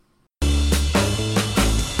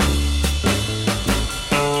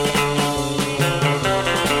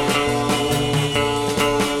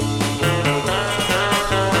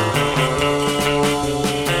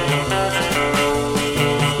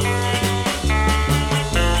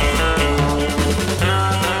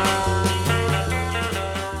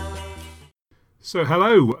So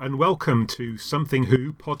hello and welcome to Something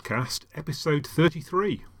Who podcast episode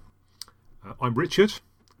 33. I'm Richard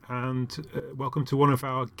and welcome to one of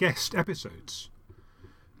our guest episodes.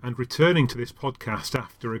 And returning to this podcast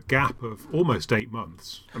after a gap of almost 8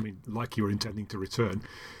 months, like you were intending to return,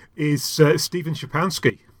 is Stephen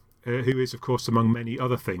Szczepanski, who is of course among many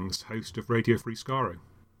other things host of Radio Free Skaro.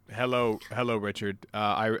 Hello, Richard.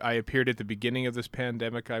 I appeared at the beginning of this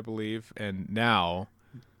pandemic, I believe, and now,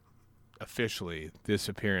 officially, this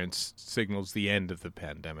appearance signals the end of the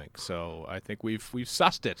pandemic. So I think we've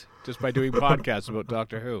sussed it just by doing podcasts about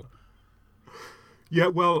Doctor Who. Yeah,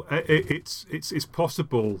 well, it's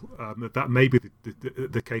possible that may be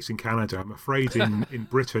the case in Canada. I'm afraid in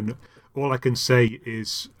Britain, all I can say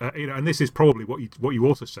is, and this is probably what you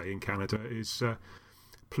also say in Canada is.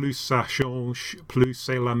 Plus ça change, plus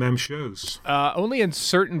c'est la même chose. Only in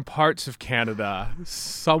certain parts of Canada,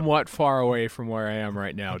 somewhat far away from where I am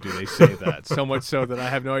right now, do they say that. So much so that I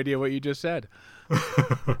have no idea what you just said.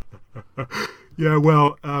 Yeah,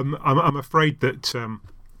 well, I'm afraid that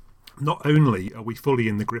not only are we fully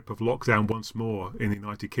in the grip of lockdown once more in the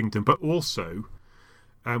United Kingdom, but also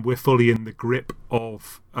we're fully in the grip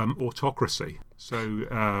of autocracy. So,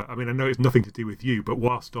 I know it's nothing to do with you, but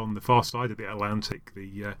whilst on the far side of the Atlantic,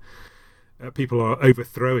 the people are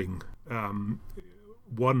overthrowing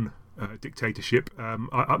one dictatorship.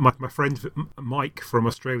 My friend Mike from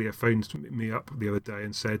Australia phoned me up the other day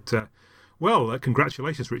and said, well,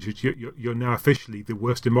 congratulations, Richard, you're now officially the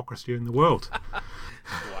worst democracy in the world.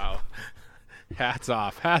 Wow. Hats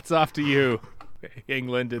off to you,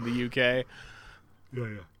 England and the UK.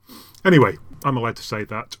 Yeah. Anyway, I'm allowed to say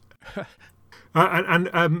that.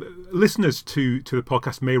 And listeners to the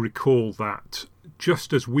podcast may recall that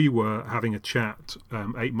just as we were having a chat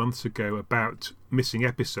 8 months ago about missing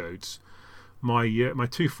episodes, my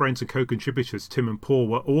two friends and co-contributors, Tim and Paul,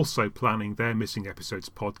 were also planning their missing episodes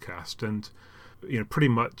podcast. And pretty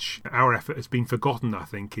much our effort has been forgotten, I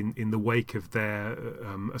think, in the wake of their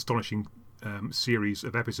astonishing series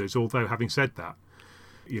of episodes. Although, having said that,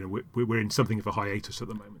 we're in something of a hiatus at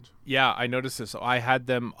the moment. Yeah, I noticed this. I had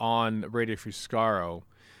them on Radio Free Skaro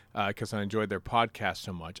because I enjoyed their podcast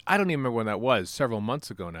so much. I don't even remember when that was, several months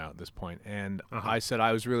ago now at this point. And I said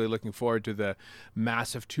I was really looking forward to the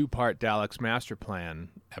massive 2-part Dalek's Master Plan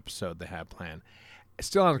episode they had planned. It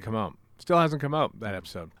still hasn't come out. Still hasn't come out, that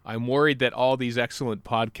episode. I'm worried that all these excellent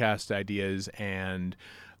podcast ideas and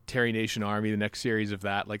Terry Nation Army, the next series of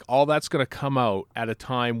that, all that's going to come out at a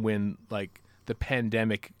time when, the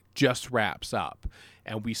pandemic just wraps up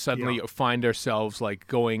and we suddenly find ourselves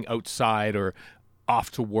going outside or off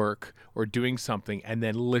to work or doing something, and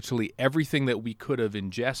then literally everything that we could have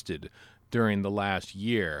ingested during the last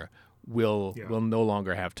year will no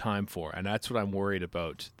longer have time for. And that's what I'm worried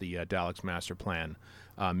about, the Dalek's Master Plan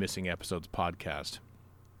Missing Episodes podcast.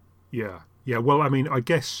 Yeah. Well, I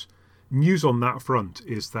guess news on that front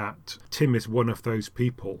is that Tim is one of those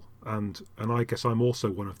people, and I guess I'm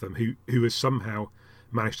also one of them who has somehow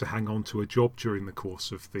managed to hang on to a job during the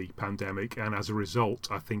course of the pandemic, and as a result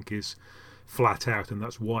I think is flat out, and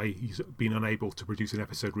that's why he's been unable to produce an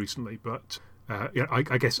episode recently. But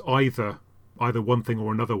I guess either one thing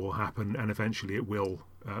or another will happen, and eventually it will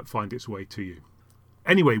find its way to you.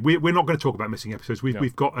 Anyway, we're not going to talk about missing episodes.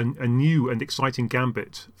 We've got a new and exciting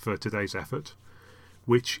gambit for today's effort,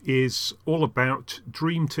 which is all about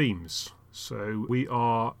dream teams. So we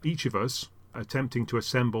are, each of us, attempting to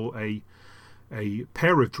assemble a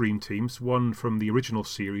pair of dream teams, one from the original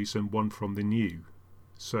series and one from the new.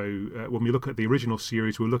 So when we look at the original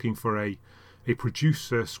series, we're looking for a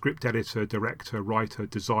producer, script editor, director, writer,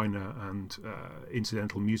 designer, and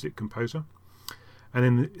incidental music composer. And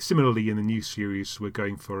then similarly in the new series, we're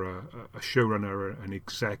going for a showrunner, an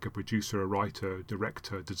exec, a producer, a writer,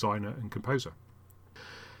 director, designer, and composer.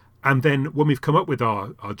 And then when we've come up with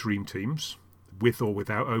our dream teams, with or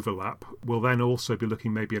without overlap, we'll then also be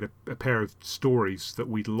looking maybe at a pair of stories that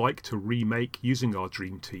we'd like to remake using our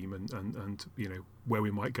dream team, and where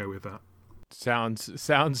we might go with that.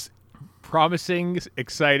 Sounds promising,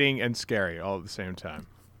 exciting, and scary all at the same time.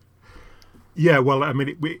 Yeah, well,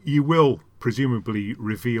 you will presumably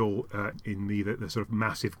reveal in me the sort of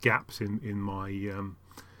massive gaps in my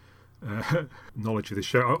knowledge of the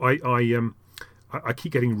show. I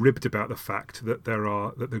keep getting ribbed about the fact that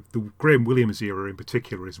the Graham Williams era in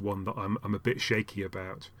particular is one that I'm a bit shaky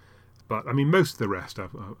about. But most of the rest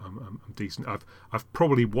I'm decent. I've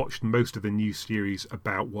probably watched most of the new series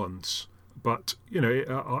about once, but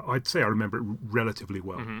I'd say I remember it relatively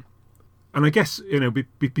well. Mm-hmm. And I guess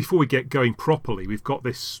before we get going properly, we've got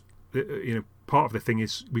this. Part of the thing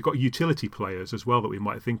is we've got utility players as well that we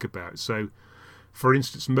might think about. So For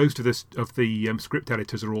instance, most of the script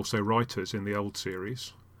editors are also writers in the old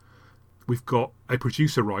series. We've got a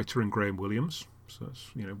producer-writer in Graham Williams, so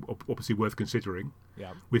that's obviously worth considering.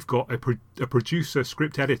 Yeah. We've got a producer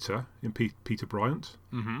script editor in Peter Bryant.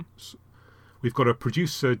 Mm-hmm. We've got a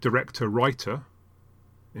producer director writer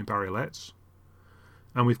in Barry Letts.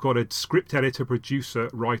 And we've got a script editor, producer,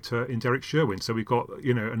 writer in Derek Sherwin. So we've got,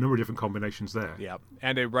 a number of different combinations there. Yeah.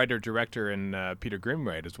 And a writer-director in Peter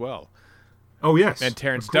Grimwade as well. Oh, yes. And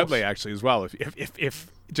Terence Dudley, actually, as well.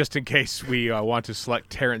 If just in case we want to select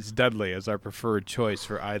Terence Dudley as our preferred choice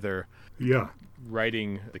for either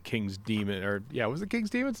writing The King's Demon, or, was it King's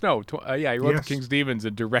Demons? No. He wrote The King's Demons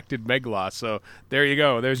and directed Meglos. So there you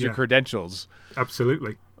go. There's your credentials.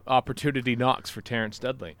 Absolutely. Opportunity knocks for Terence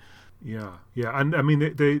Dudley. Yeah. And I mean,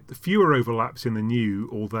 the fewer overlaps in the new,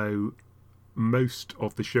 although most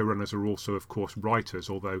of the showrunners are also, of course, writers,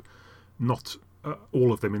 although not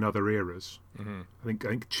all of them in other eras. Mm-hmm. I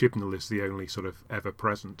think Chibnall is the only sort of ever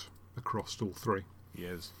present across all three. He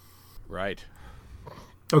is. Right.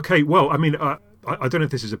 Okay, well, I mean, I don't know if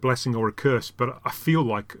this is a blessing or a curse, but I feel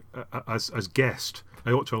like, as guest, I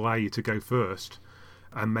ought to allow you to go first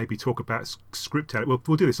and maybe talk about script editors.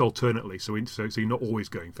 We'll do this alternately, so you're not always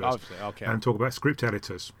going first. Okay. And talk about script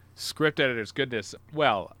editors. Script editors, goodness.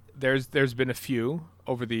 Well, there's been a few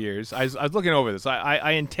over the years. I was looking over this.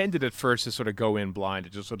 I intended at first to sort of go in blind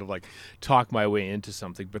and just sort of like talk my way into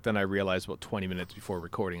something, but then I realized about 20 minutes before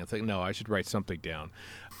recording, I think, no, I should write something down.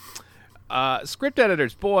 Script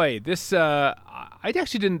editors, boy, this I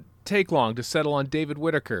actually didn't take long to settle on David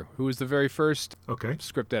Whitaker, who was the very first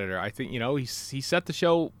script editor. I think he set the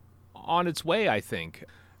show on its way. I think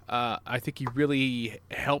he really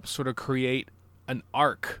helped sort of create an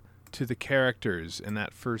arc to the characters in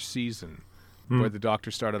that first season, where the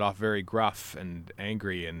Doctor started off very gruff and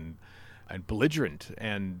angry and belligerent,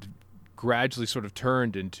 and gradually sort of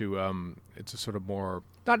turned into it's a sort of more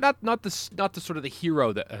not the sort of the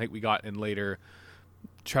hero that I think we got in later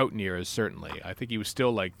Troughton eras. Certainly, I think he was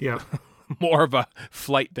still like more of a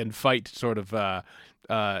flight than fight sort of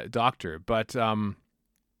Doctor, but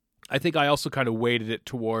I think I also kind of weighted it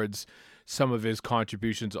towards some of his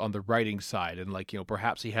contributions on the writing side, and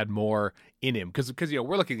perhaps he had more in him because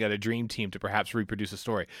we're looking at a dream team to perhaps reproduce a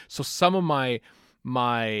story. So some of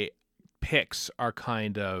my picks are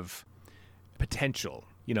kind of potential.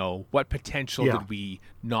 What potential did we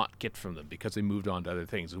not get from them because they moved on to other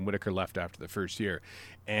things? And Whitaker left after the first year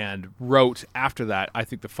and wrote after that, I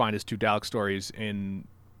think the finest two Dalek stories in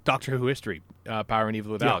Doctor Who history, Power and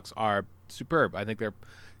Evil with Daleks, are superb. I think they're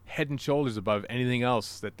head and shoulders above anything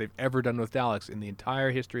else that they've ever done with Daleks in the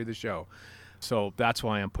entire history of the show. So that's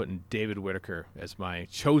why I'm putting David Whitaker as my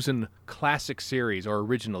chosen classic series or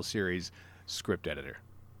original series script editor.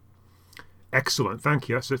 Excellent, thank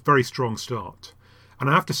you. That's a very strong start. And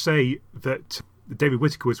I have to say that David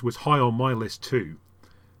Whitaker was high on my list too.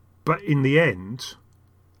 But in the end,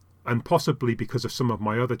 and possibly because of some of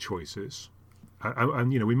my other choices, and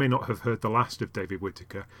we may not have heard the last of David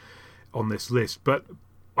Whitaker on this list, but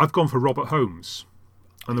I've gone for Robert Holmes.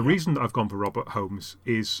 And the reason that I've gone for Robert Holmes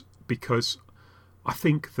is because I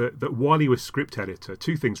think that while he was script editor,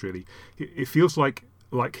 two things really. It feels like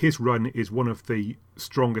his run is one of the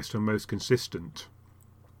strongest and most consistent.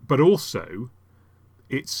 But also,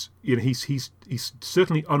 it's he's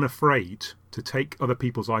certainly unafraid to take other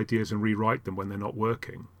people's ideas and rewrite them when they're not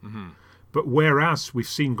working. Mm-hmm. But whereas we've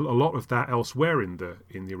seen a lot of that elsewhere in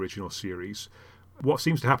the original series, what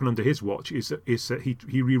seems to happen under his watch is that he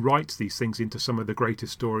rewrites these things into some of the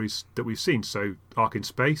greatest stories that we've seen. So Ark in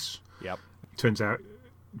Space, turns out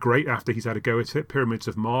great after he's had a go at it. Pyramids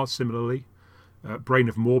of Mars, similarly. Brain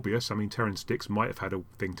of Morbius. I mean, Terrence Dicks might have had a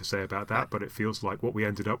thing to say about that, but it feels like what we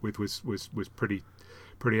ended up with was pretty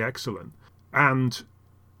excellent. And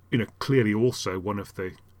clearly also one of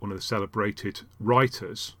the celebrated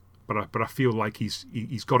writers. But I feel like he's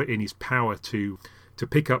got it in his power to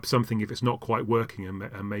pick up something if it's not quite working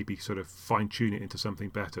and maybe sort of fine tune it into something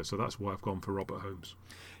better. So that's why I've gone for Robert Holmes.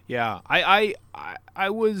 Yeah, I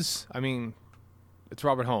mean, it's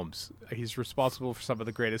Robert Holmes. He's responsible for some of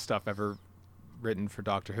the greatest stuff ever written for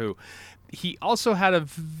Doctor Who. He also had a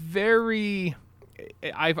very...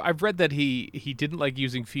 I've read that he didn't like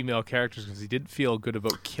using female characters because he didn't feel good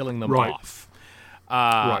about killing them off.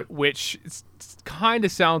 Which kind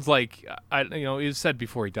of sounds like, it was said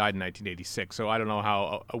before he died in 1986, so I don't know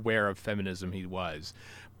how aware of feminism he was.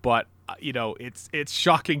 But, it's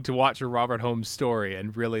shocking to watch a Robert Holmes story,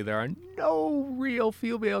 and really there are no real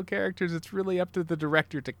female characters. It's really up to the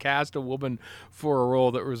director to cast a woman for a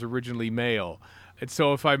role that was originally male. And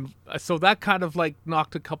so that kind of like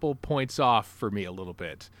knocked a couple points off for me a little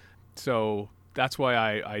bit. So that's why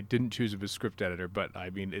I didn't choose him as script editor. But I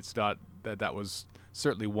mean, it's not that was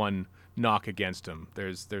certainly one knock against him.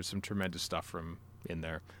 There's some tremendous stuff from in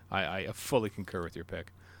there. I fully concur with your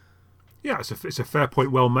pick. Yeah, it's a fair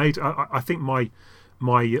point, well made. I think my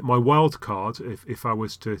wild card, if I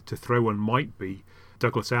was to throw one, might be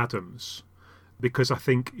Douglas Adams, because I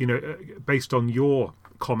think, based on your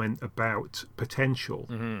comment about potential,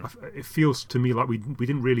 it feels to me like we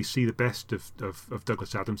didn't really see the best of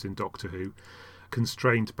Douglas Adams in Doctor Who,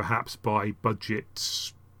 constrained perhaps by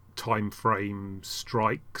budgets, time frame,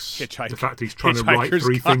 strikes, the fact he's trying to write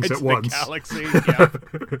three things at once. Galaxy,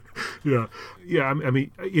 yeah. I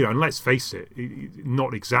mean, and let's face it,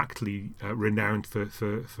 not exactly renowned for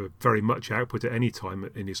very much output at any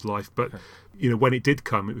time in his life, but when it did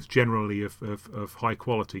come, it was generally of high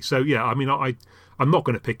quality. So yeah, I mean, I'm not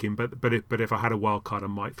going to pick him, but if I had a wild card, I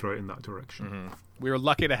might throw it in that direction. Mm-hmm. We were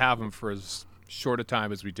lucky to have him for as short a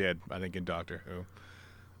time as we did, I think, in Doctor Who.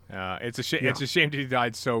 It's a shame. Yeah. It's a shame that he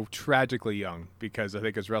died so tragically young, because I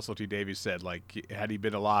think, as Russell T Davies said, like, had he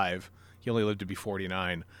been alive, he only lived to be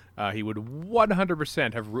 49. He would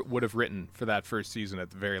 100% would have written for that first season at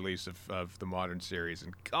the very least of the modern series.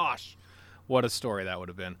 And gosh, what a story that would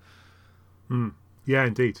have been. Yeah,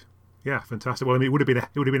 indeed. Yeah, fantastic. Well, I mean, it would have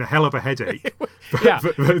been a hell of a headache. Yeah,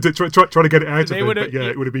 to try to get it out of him. But yeah,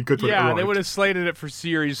 it would have been good. Yeah, they would have slated it for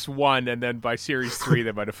series 1, and then by series 3,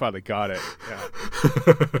 they might have finally got it.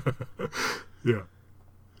 Yeah.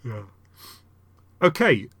 Yeah.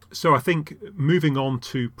 Okay, so I think moving on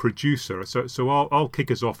to producer. So I'll kick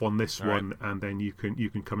us off on this one, and then you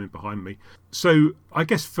can come in behind me. So I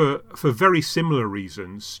guess for very similar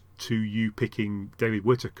reasons to you picking David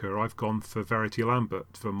Whittaker, I've gone for Verity Lambert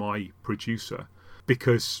for my producer,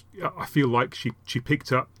 because I feel like she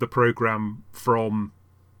picked up the program from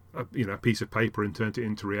a piece of paper and turned it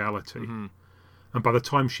into reality. Mm-hmm. And by the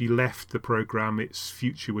time she left the program, its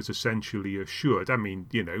future was essentially assured. I mean,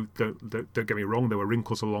 don't get me wrong, there were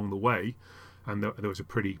wrinkles along the way, and there was a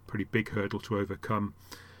pretty big hurdle to overcome,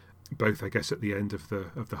 both, I guess, at the end of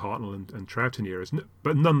the Hartnell and Troughton eras.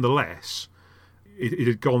 But nonetheless, it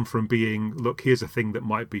had gone from being, look, here's a thing that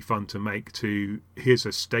might be fun to make, to here's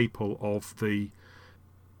a staple of a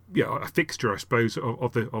fixture, I suppose,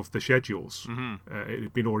 of the schedules. Mm-hmm. It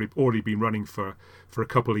had been already been running for a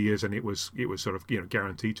couple of years, and it was sort of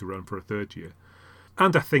guaranteed to run for a third year.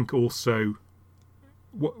 And I think also,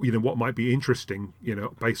 what might be interesting,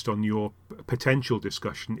 based on your potential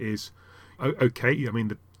discussion, is okay. I mean,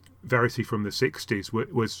 the Verity from the 60s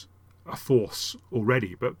was a force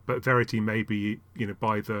already, but Verity maybe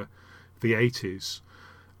by the 80s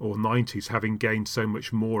or 90s, having gained so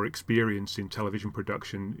much more experience in television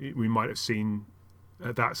production, we might have seen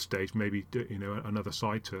at that stage maybe another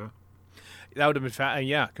side to her. That would have been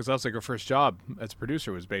yeah, because that was like her first job as a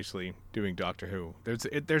producer, was basically doing Doctor Who.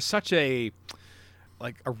 There's such a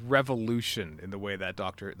revolution in the way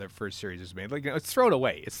that first series is made. Like, it's thrown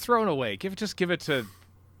away. Give it to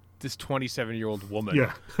this 27-year-old woman.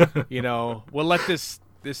 Yeah. We'll let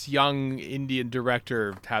this young Indian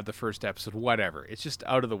director have the first episode, whatever. It's just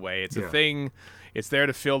out of the way. It's a thing. It's there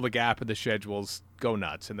to fill the gap in the schedules. Go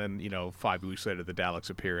nuts. And then, 5 weeks later, the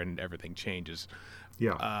Daleks appear and everything changes.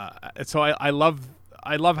 Yeah. So I love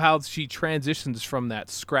how she transitions from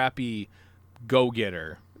that scrappy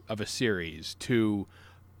go-getter of a series to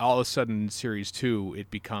all of a sudden in series 2,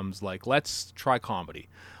 it becomes like, let's try comedy.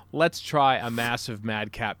 Let's try a massive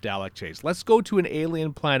madcap Dalek chase. Let's go to an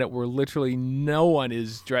alien planet where literally no one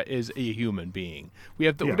is a human being.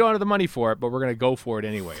 We don't have the money for it, but we're going to go for it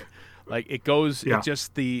anyway. Like, it goes, it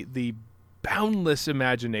just the boundless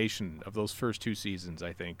imagination of those first 2 seasons,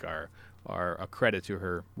 I think, are a credit to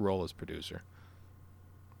her role as producer.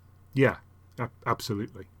 Yeah,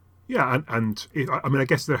 absolutely. Yeah, and I mean, I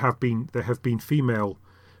guess there have been female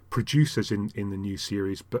producers in the new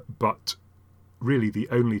series, but really the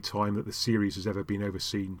only time that the series has ever been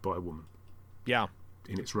overseen by a woman. Yeah.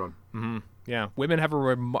 In its run. Mm-hmm. Yeah. Women have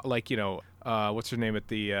what's her name at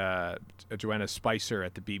the Joanna Spicer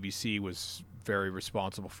at the BBC was very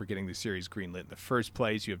responsible for getting the series greenlit in the first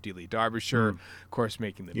place. You have Dee Lee Derbyshire, of course,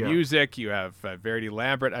 making the music. You have Verity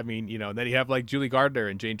Lambert. I mean, and then you have like Julie Gardner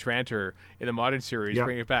and Jane Tranter in the modern series,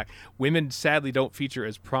 bringing it back. Women sadly don't feature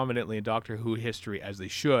as prominently in Doctor Who history as they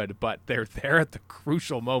should, but they're there at the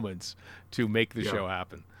crucial moments to make the show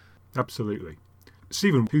happen. Absolutely.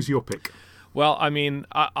 Stephen, who's your pick? Well, I mean,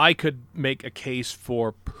 I could make a case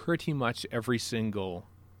for pretty much every single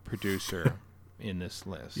producer in this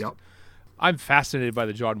list. Yep. I'm fascinated by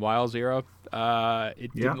the John Wiles era.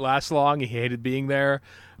 It didn't last long. He hated being there,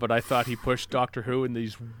 but I thought he pushed Doctor Who in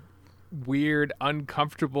these weird,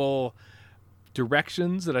 uncomfortable,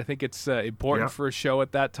 directions that I think it's important for a show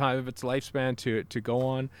at that time of its lifespan to go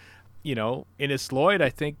on. You know, Innes Lloyd, I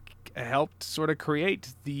think, helped sort of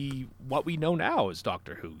create what we know now as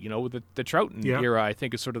Doctor Who. You know, the Troughton era, I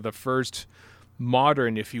think, is sort of the first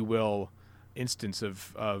modern, if you will, instance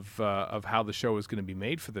of how the show is going to be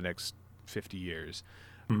made for the next 50 years.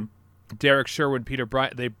 Mm-hmm. Derek Sherwood, Peter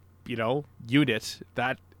Bryant, Unit,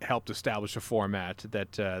 that helped establish a format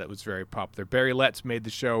that was very popular. Barry Letts made the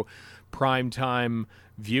show primetime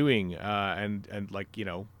viewing, and like, you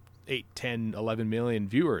know, 8, 10, 11 million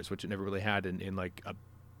viewers, which it never really had in like a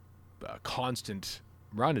constant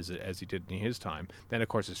run as he did in his time. Then, of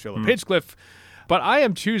course, it's Philip Hinchcliffe. But I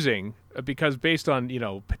am choosing, because based on, you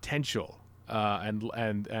know, potential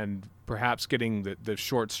and perhaps getting the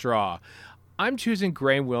short straw, I'm choosing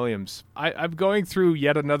Graham Williams. I'm going through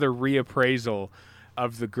yet another reappraisal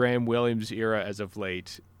of the Graham Williams era as of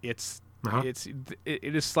late. It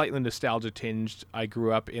is slightly nostalgia tinged. I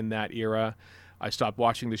grew up in that era. I stopped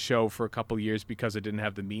watching the show for a couple of years because I didn't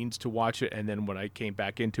have the means to watch it, and then when I came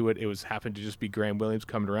back into it, happened to just be Graham Williams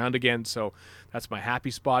coming around again. So that's my happy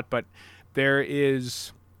spot. But there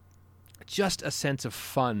is just a sense of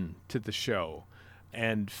fun to the show,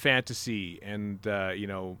 and fantasy, and you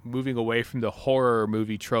know, moving away from the horror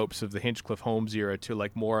movie tropes of the Hinchcliffe Holmes era to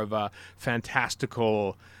like more of a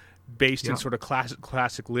fantastical, based in sort of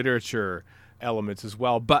classic literature elements as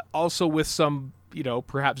well, but also with some, you know,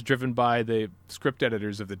 perhaps driven by the script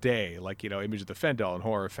editors of the day, like, you know, Image of the Fendel and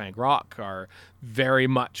Horror of Fang Rock are very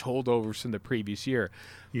much holdovers from the previous year.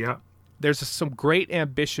 Yeah. There's some great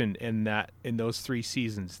ambition in those 3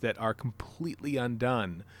 seasons that are completely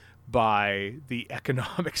undone by the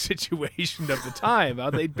economic situation of the time.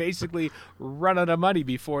 They'd basically run out of money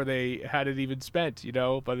before they had it even spent, you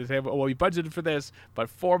know, by the time, well, we budgeted for this,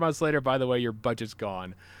 but 4 months later, by the way, your budget's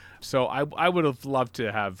gone. So I would have loved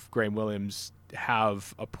to have Graham Williams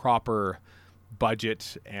have a proper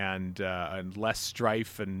budget and less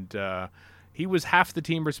strife, and he was half the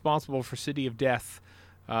team responsible for City of Death.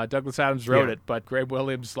 Douglas Adams wrote it, but Graham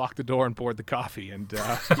Williams locked the door and poured the coffee, and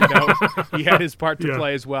you know, he had his part to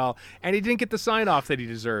play as well. And he didn't get the sign-off that he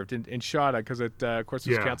deserved in Shada because it, of course,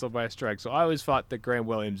 was canceled by a strike. So I always thought that Graham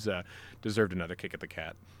Williams deserved another kick at the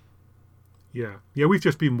cat. Yeah. We've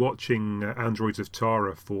just been watching Androids of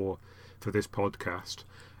Tara for this podcast,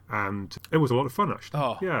 and it was a lot of fun, actually.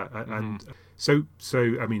 Oh, and so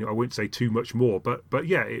I mean, I won't say too much more, but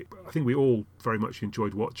yeah, I think we all very much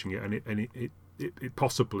enjoyed watching it, and it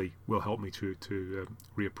possibly will help me to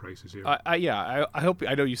reappraise his era. I hope.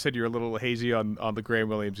 I know you said you're a little hazy on the Graham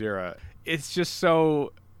Williams era. It's just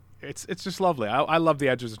so. It's just lovely. I love the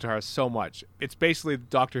Androids of Tara so much. It's basically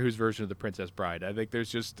Doctor Who's version of The Princess Bride. I think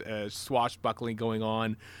there's just swashbuckling going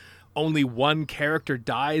on. Only one character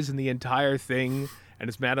dies in the entire thing, and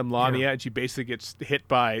it's Madame Lamia, and she basically gets hit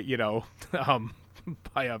by, you know,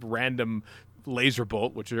 by a random laser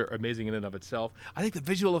bolt, which are amazing in and of itself. I think the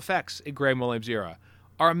visual effects in Graham Williams' era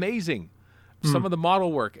are amazing. Some of the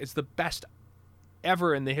model work is the best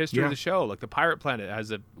ever in the history of the show. Like the Pirate Planet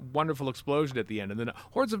has a wonderful explosion at the end, and then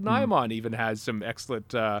Hordes of Nymon even has some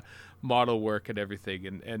excellent model work and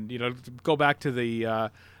everything. And you know, to go back to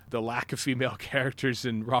the lack of female characters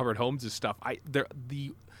in Robert Holmes' stuff,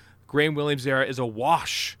 the Graham Williams era is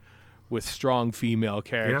awash with strong female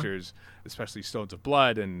characters, especially Stones of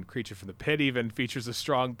Blood, and Creature from the Pit even features a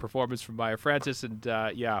strong performance from Maya Francis. And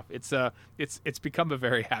it's become a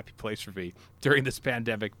very happy place for me during this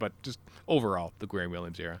pandemic, but just overall, the Graham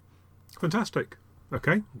Williams era. Fantastic.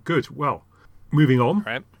 Okay, good. Well, moving on. All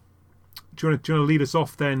right. Do you want to lead us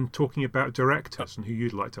off then, talking about directors and who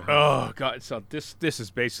you'd like to have? Oh, God. So this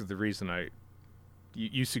is basically the reason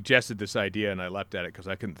you suggested this idea, and I leapt at it because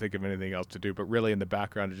I couldn't think of anything else to do. But really, in the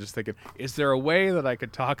background, I'm just thinking, is there a way that I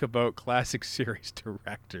could talk about classic series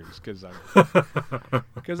directors?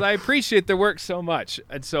 Because I appreciate their work so much,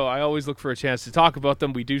 and so I always look for a chance to talk about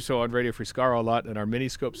them. We do so on Radio Free Skaro a lot in our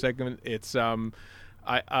Miniscope segment. It's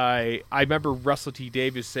I remember Russell T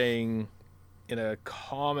Davies saying in a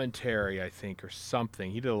commentary, I think, or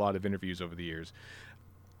something. He did a lot of interviews over the years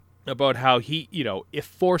about how he, you know, if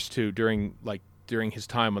forced to during his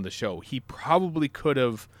time on the show, he probably could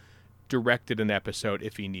have directed an episode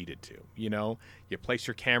if he needed to. You know, you place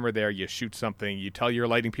your camera there, you shoot something, you tell your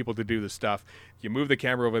lighting people to do the stuff, you move the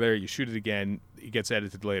camera over there, you shoot it again, it gets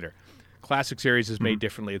edited later. Classic series is made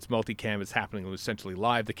differently. It's multicam. It's happening essentially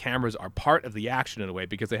live. The cameras are part of the action in a way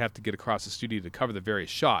because they have to get across the studio to cover the various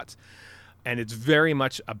shots. And it's very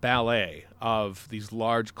much a ballet of these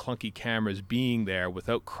large, clunky cameras being there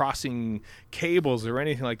without crossing cables or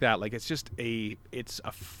anything like that. Like, it's just it's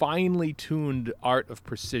a finely tuned art of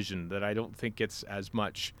precision that I don't think gets as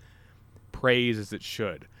much praise as it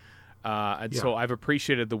should. So I've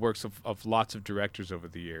appreciated the works of lots of directors over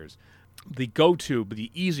the years. The go-to, but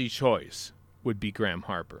the easy choice would be Graham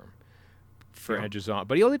Harper for Androzani.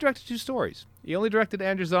 But he only directed 2 stories. He only directed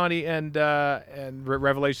Androzani and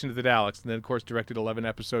Revelation of the Daleks, and then, of course, directed 11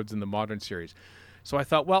 episodes in the modern series. So I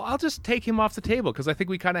thought, well, I'll just take him off the table because I think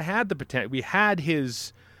we kind of had the potential. We had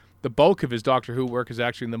the bulk of his Doctor Who work is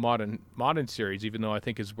actually in the modern series, even though I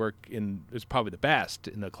think his work is probably the best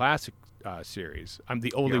in the classic series. I'm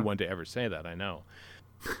the only one to ever say that, I know.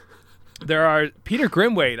 Peter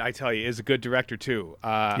Grimwade, I tell you, is a good director too.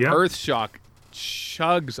 Earthshock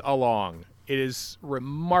chugs along. It is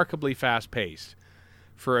remarkably fast-paced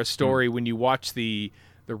for a story when you watch the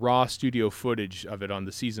raw studio footage of it on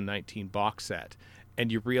the season 19 box set,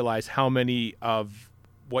 and you realize how much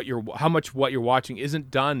what you're watching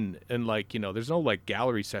isn't done in, like, there's no like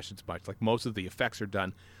gallery sessions much. Like, most of the effects are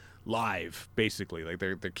done live, basically. Like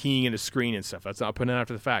they're keying in a screen and stuff. That's not put in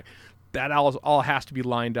after the fact. That all has to be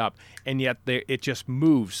lined up, and yet it just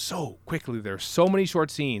moves so quickly. There are so many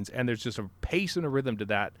short scenes, and there's just a pace and a rhythm to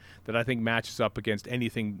that I think matches up against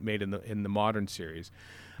anything made in the modern series.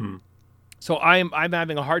 So I'm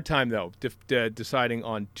having a hard time though deciding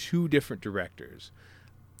on 2 different directors.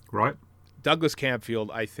 Right. Douglas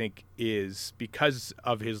Camfield, I think, is, because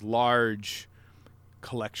of his large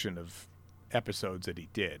collection of episodes that he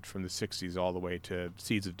did from the 60s all the way to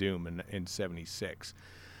Seeds of Doom in 76.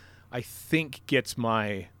 I think gets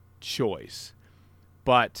my choice.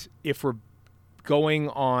 But if we're going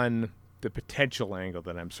on the potential angle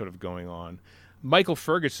that I'm sort of going on, Michael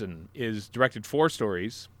Ferguson is directed 4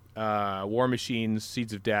 stories, War Machines,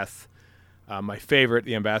 Seeds of Death, my favorite,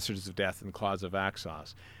 The Ambassadors of Death, and Claws of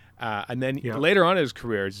Axos. And then later on in his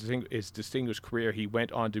career, his distinguished career, he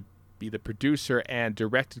went on to be the producer and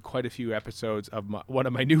directed quite a few episodes of one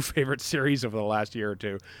of my new favorite series over the last year or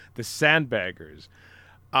two, The Sandbaggers.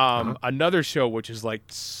 Another show which is like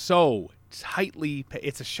so tightly,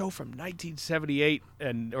 it's a show from 1978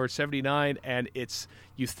 or 79, and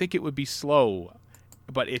you think it would be slow,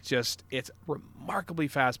 but it's remarkably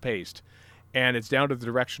fast paced, and it's down to the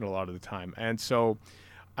direction a lot of the time. And so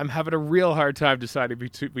I'm having a real hard time deciding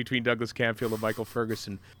between Douglas Camfield and Michael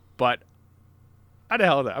Ferguson, but how the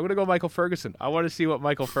hell is that? I'm going to go Michael Ferguson. I want to see what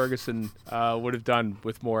Michael Ferguson would have done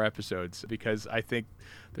with more episodes, because I think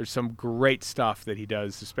there's some great stuff that he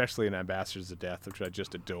does, especially in Ambassadors of Death, which I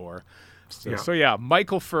just adore. So yeah,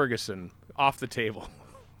 Michael Ferguson off the table.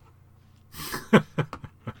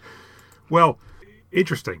 Well,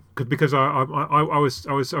 interesting, because I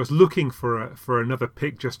was looking for another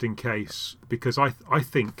pick just in case, because I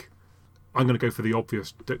think I'm going to go for the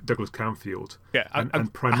obvious Douglas Camfield. Yeah,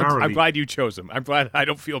 and primarily, I'm glad you chose him. I'm glad. I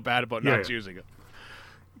don't feel bad about not choosing him.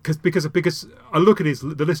 Because I look at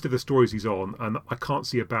the list of the stories he's on, and I can't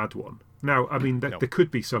see a bad one. Now, I mean, there could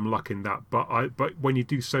be some luck in that, but when you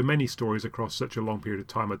do so many stories across such a long period of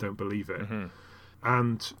time, I don't believe it. Mm-hmm.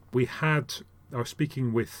 And I was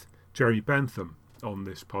speaking with Jeremy Bentham on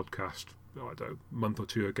this podcast, I don't know, a month or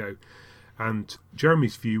 2 ago, and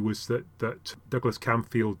Jeremy's view was that Douglas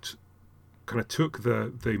Camfield kind of took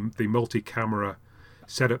the multi-camera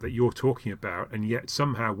setup that you're talking about, and yet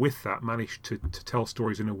somehow with that managed to tell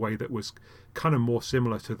stories in a way that was kind of more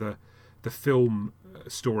similar to the film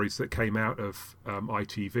stories that came out of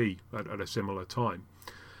ITV at a similar time.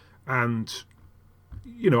 And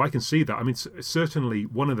I can see that. I mean, certainly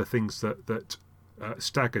one of the things that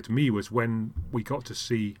staggered me was when we got to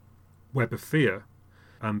see Web of Fear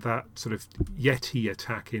and that sort of Yeti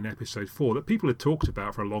attack in episode 4 that people had talked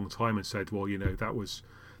about for a long time and said, well, that was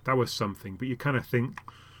something. But you kind of think,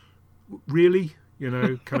 really?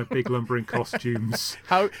 Kind of big lumbering costumes.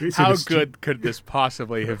 How good could this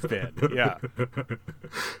possibly have been? Yeah.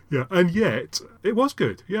 Yeah, and yet it was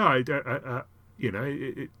good. Yeah,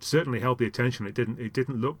 it certainly held the attention. It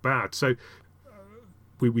didn't look bad. So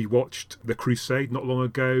we watched The Crusade not long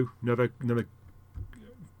ago. Another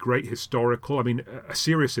great historical. I mean, a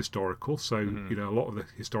serious historical. So a lot of the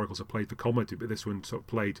historicals are played for comedy, but this one sort of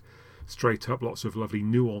played straight up. Lots of lovely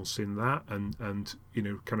nuance in that, and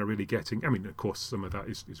kind of really getting. I mean, of course, some of that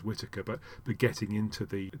is Whittaker, but getting into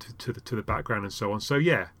the background and so on. So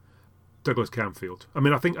yeah, Douglas Camfield. I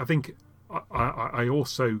mean, I think I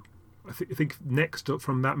also think next up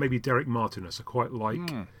from that maybe Derek Martinus. I quite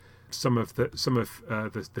like some of the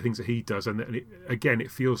things that he does, and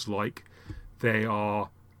it feels like they are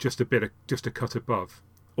just a cut above.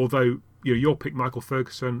 Although your pick, Michael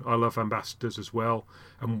Ferguson, I love Ambassadors as well,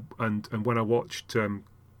 and when I watched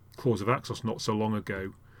Claws of Axos not so long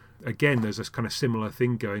ago, again there's this kind of similar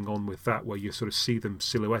thing going on with that, where you sort of see them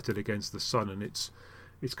silhouetted against the sun, and it's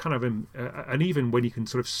It's kind of and even when you can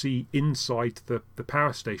sort of see inside the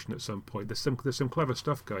power station at some point, there's some clever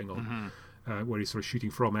stuff going on where he's sort of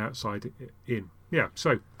shooting from outside in. Yeah.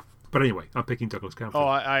 So, but anyway, I'm picking Douglas Camfield. Oh,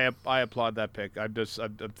 I applaud that pick.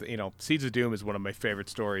 Seeds of Doom is one of my favorite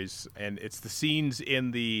stories, and it's the scenes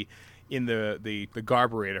in the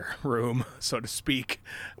garburator room, so to speak,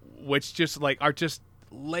 which just are just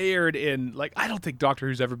layered in. Like, I don't think Doctor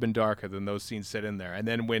Who's ever been darker than those scenes set in there. And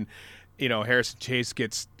then when Harrison Chase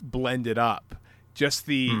gets blended up, just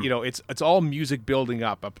the it's all music building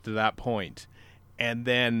up to that point, and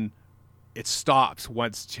then it stops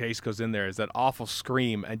once Chase goes in there. Is that awful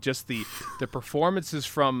scream, and just the performances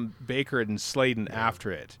from Baker and Sladen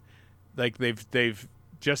after it, like they've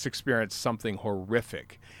just experienced something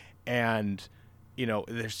horrific, and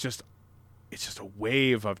it's just a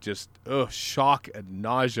wave of just shock and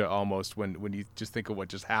nausea almost when you just think of what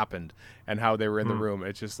just happened and how they were in the room.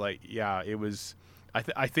 It's just it was.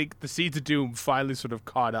 I think the Seeds of Doom finally sort of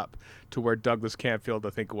caught up to where Douglas Camfield. I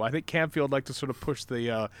think Camfield liked to sort of push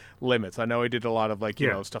the limits. I know he did a lot of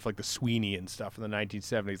stuff like the Sweeney and stuff in the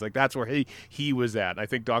 1970s. Like, that's where he was at. And I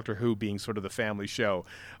think Doctor Who, being sort of the family show,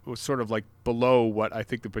 was sort of like below what I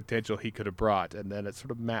think the potential he could have brought, and then it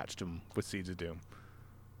sort of matched him with Seeds of Doom.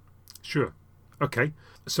 Sure. Okay.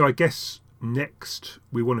 So I guess next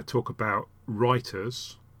we want to talk about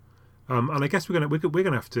writers. And I guess we're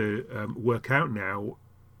gonna have to work out now.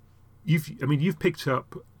 You've picked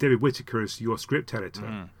up David Whitaker as your script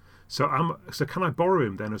editor. So can I borrow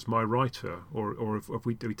him then as my writer, or if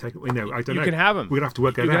we take it? I don't know. You can have him. We're gonna have to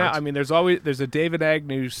work it out. There's a David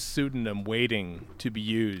Agnew pseudonym waiting to be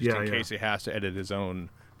used in case he has to edit his own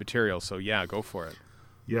material. So yeah, go for it.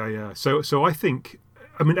 Yeah. So I think,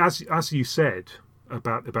 as you said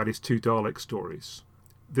about his two Dalek stories,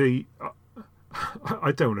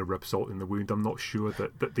 I don't want to rub salt in the wound. I'm not sure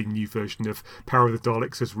that the new version of Power of the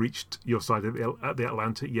Daleks has reached your side of the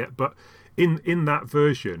Atlantic yet. But in that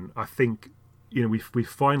version, I think we've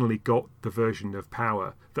finally got the version of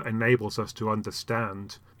Power that enables us to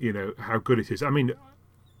understand how good it is. The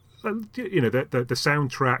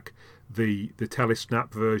soundtrack, the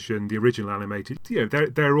Telesnap version, the original animated,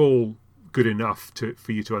 they're all good enough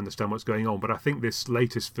for you to understand what's going on. But I think this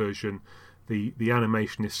latest version, the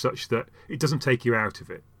animation is such that it doesn't take you out of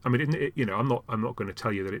it. I'm not going to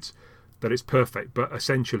tell you that it's perfect, but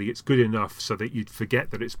essentially it's good enough so that you'd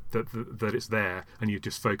forget that it's there and you're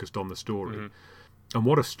just focused on the story. And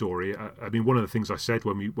what a story! One of the things I said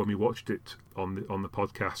when we watched it on the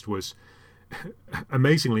podcast was,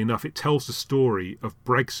 amazingly enough, it tells the story of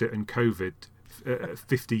Brexit and COVID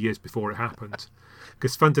 50 years before it happened,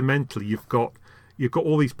 because fundamentally you've got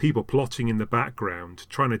all these people plotting in the background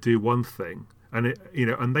trying to do one thing, and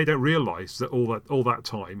and they don't realise that all that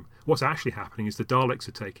time what's actually happening is the Daleks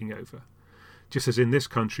are taking over. Just as in this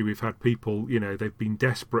country we've had people, they've been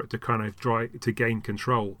desperate to kind of try to gain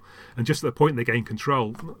control, and just at the point they gain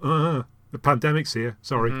control, the pandemic's here.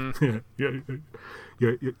 Sorry,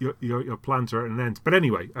 your plans are at an end. But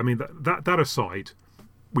anyway, that aside,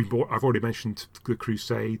 I've already mentioned The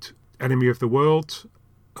Crusade, Enemy of the World.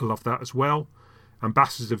 I love that as well.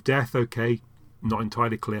 Ambassadors of Death, okay, not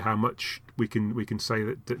entirely clear how much we can say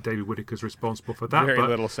that David Whitaker's responsible for that. Very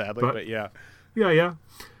little, sadly, but yeah. Yeah.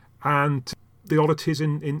 And the oddities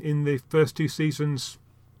in the first two seasons,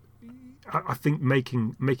 I think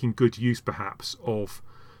making good use perhaps of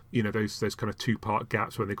those kind of 2-part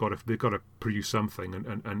gaps where they've got to produce something,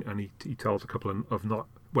 and he tells a couple of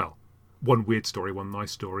one weird story, one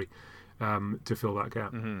nice story, to fill that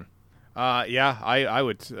gap. I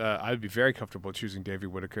would be very comfortable choosing David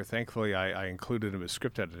Whitaker. Thankfully, I included him as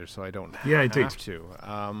script editor, so I don't have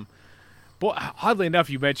to. But oddly enough,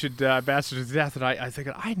 you mentioned Ambassadors of Death, and I think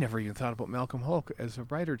I never even thought about Malcolm Hulke as a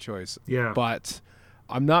writer choice. Yeah. But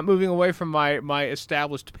I'm not moving away from my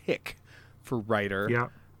established pick for writer. Yeah.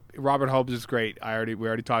 Robert Holmes is great. We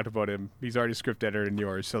already talked about him. He's already script editor in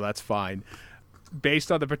yours, so that's fine.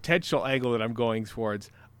 Based on the potential angle that I'm going towards,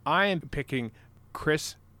 I am picking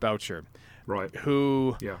Chris Boucher, right?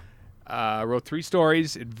 Who wrote 3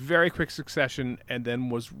 stories in very quick succession, and then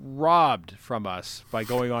was robbed from us by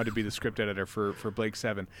going on to be the script editor for Blake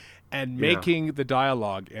 7, and making the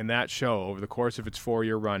dialogue in that show over the course of its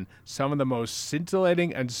 4-year run some of the most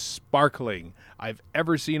scintillating and sparkling I've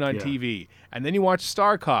ever seen on TV. And then you watch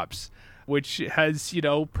Star Cops, which has,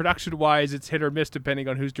 production-wise, it's hit or miss depending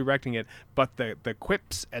on who's directing it, but the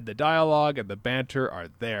quips and the dialogue and the banter are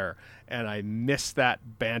there, and I miss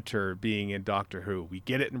that banter being in Doctor Who. We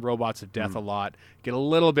get it in Robots of Death a lot, get a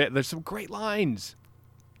little bit, there's some great lines,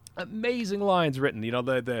 Amazing lines written. You have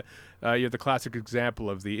the classic example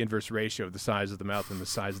of the inverse ratio of the size of the mouth and the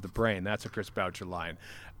size of the brain. That's a Chris Boucher line.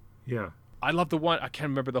 Yeah. I love the one. I can't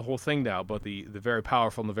remember the whole thing now, but the very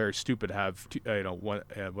powerful and the very stupid have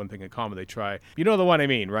one thing in common. They try. You know the one I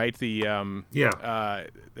mean, right? They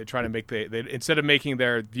try to make they instead of making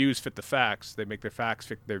their views fit the facts, they make their facts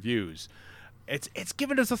fit their views. It's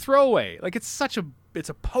given as a throwaway. Like it's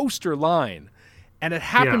a poster line. And it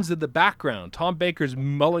happens in the background. Tom Baker's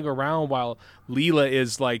mulling around while Leela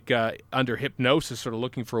is like under hypnosis, sort of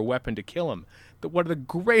looking for a weapon to kill him. One of the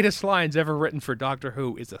greatest lines ever written for Doctor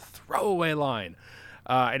Who is a throwaway line.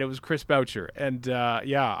 And it was Chris Boucher. And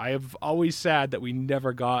I have always sad that we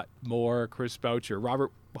never got more Chris Boucher.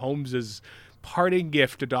 Robert Holmes's parting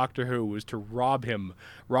gift to Doctor Who was to rob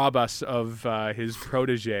us of his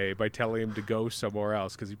protege by telling him to go somewhere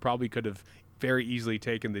else, because he probably could have very easily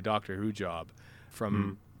taken the Doctor Who job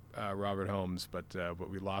from Robert Holmes, but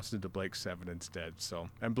we lost it to Blake Seven instead.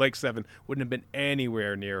 And Blake Seven wouldn't have been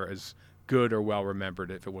anywhere near as good or well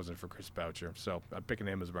remembered if it wasn't for Chris Boucher. So I'm picking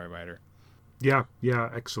him as my writer. Yeah,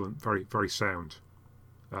 excellent, very, very sound.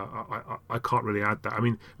 I can't really add that. I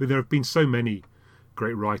mean, there have been so many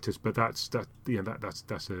great writers, but that's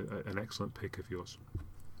an excellent pick of yours.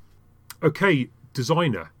 Okay,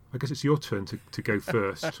 designer. I guess it's your turn to go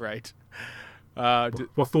first. Right.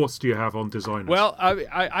 What thoughts do you have on designers? Well,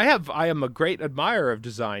 I am a great admirer of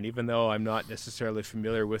design, even though I'm not necessarily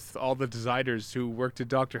familiar with all the designers who worked at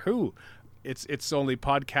Doctor Who. It's only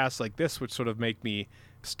podcasts like this which sort of make me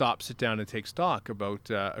sit down and take stock about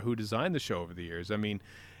who designed the show over the years. I mean,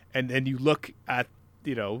 and you look at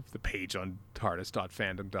the page on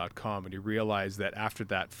TARDIS.fandom.com and you realize that after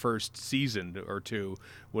that first season or two,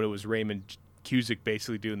 when it was Raymond Cusick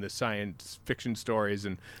basically doing the science fiction stories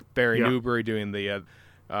and Barry Newbury doing the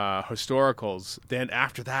historicals, then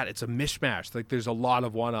after that it's a mishmash. Like there's a lot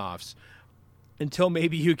of one-offs until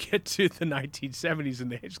maybe you get to the 1970s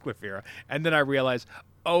and the Hinchcliffe era, and then I realize,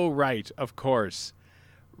 oh right, of course,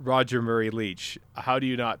 Roger Murray Leach. How do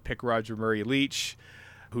you not pick Roger Murray Leach,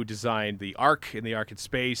 who designed the Ark in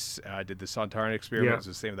Space, did the Sontaran experiments,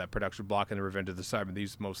 the same with that production block and the Revenge of the Cybermen.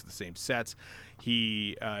 These most of the same sets.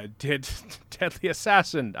 He did Deadly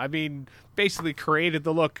Assassin. I mean, basically created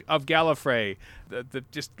the look of Gallifrey.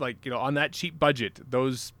 Just like, on that cheap budget,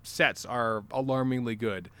 those sets are alarmingly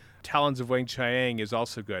good. Talons of Weng Chiang is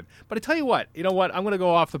also good. But I tell you what, I'm going to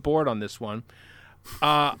go off the board on this one.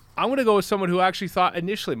 I'm going to go with someone who actually thought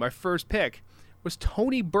initially my first pick was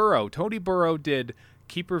Tony Burrow. Tony Burrow did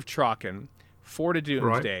Keeper of Traken, Fort of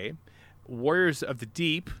Doomsday, Warriors of the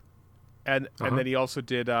Deep, and then he also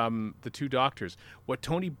did The Two Doctors. What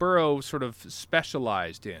Tony Burrow sort of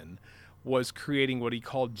specialized in was creating what he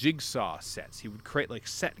called jigsaw sets. He would create like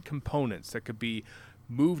set components that could be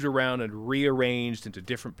moved around and rearranged into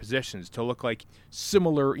different positions to look like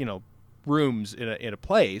similar, rooms in a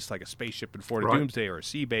place, like a spaceship in Fort of Doomsday or a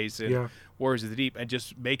sea base in Warriors of the Deep, and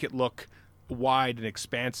just make it look wide and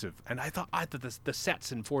expansive. And I thought the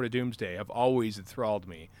sets in Fort of Doomsday have always enthralled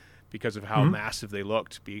me because of how massive they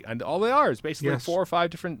looked. And all they are is basically 4 or 5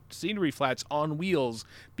 different scenery flats on wheels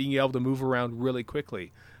being able to move around really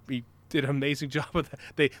quickly. He did an amazing job of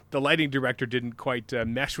that. The lighting director didn't quite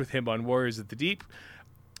mesh with him on Warriors of the Deep,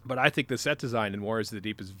 but I think the set design in Warriors of the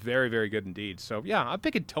Deep is very, very good indeed. So yeah, I'm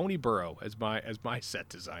picking Tony Burrow as my set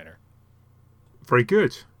designer. Very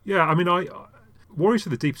good. Yeah, I mean, Warriors of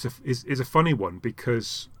the Deep is a funny one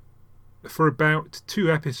because for about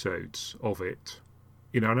 2 episodes of it,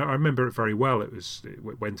 and I remember it very well.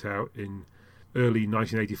 It went out in early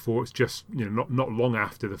 1984. It's just not long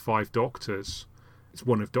after the 5 Doctors. It's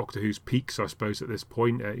one of Doctor Who's peaks, I suppose, at this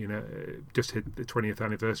point. Just hit the 20th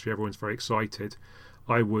anniversary. Everyone's very excited.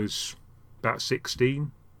 I was about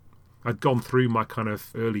 16. I'd gone through my kind of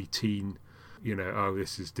early teen,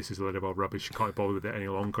 this is a load of old rubbish. Can't bother with it any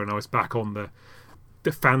longer. And I was back on the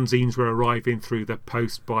fanzines were arriving through the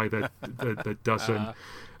post by the dozen.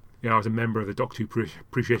 I was a member of the Doctor Who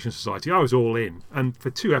Appreciation Society. I was all in. And for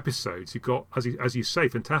 2 episodes, you've got, as you say,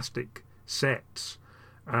 fantastic sets,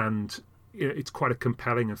 and it's quite a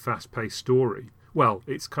compelling and fast-paced story. Well,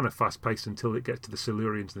 it's kind of fast-paced until it gets to the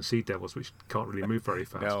Silurians and the Sea Devils, which can't really move very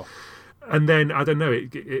fast. No. And then, I don't know,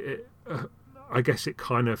 I guess it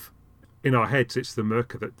kind of, in our heads, it's the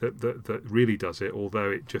Merca that really does it,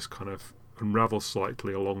 although it just kind of unravels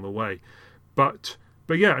slightly along the way. But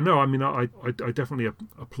yeah, no, I mean, I definitely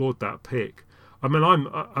applaud that pick. I mean,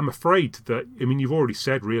 I'm afraid that, you've already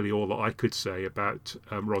said really all that I could say about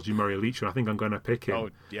Roger Murray Leach, and I think I'm going to pick him. Oh,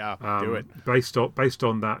 yeah, do it. Based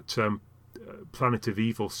on that Planet of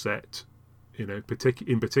Evil set, in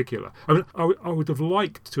particular. I mean, I would have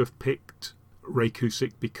liked to have picked Ray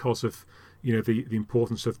Kusick because of the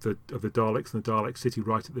importance of the Daleks and the Dalek City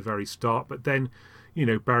right at the very start. But then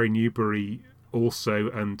Barry Newbury also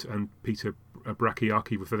and Peter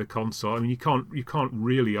Brachiacki for the console. I mean, you can't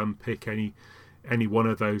really unpick any one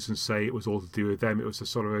of those and say it was all to do with them. It was a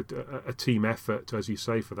sort of a team effort, as you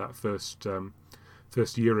say, for that first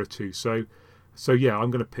year or two. So yeah, I'm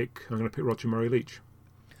going to pick Roger Murray Leach.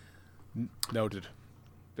 Noted.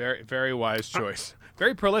 Very, very wise choice.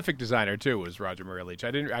 Very prolific designer too was Roger Murray Leach.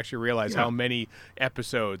 I didn't actually realize how many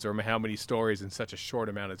episodes or how many stories in such a short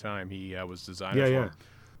amount of time he was designer for. Yeah,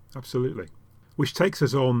 absolutely. Which takes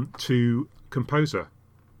us on to composer.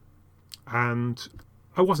 And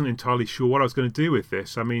I wasn't entirely sure what I was going to do with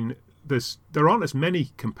this. I mean, there aren't as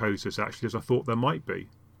many composers actually as I thought there might be.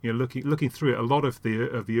 Looking through it, a lot of the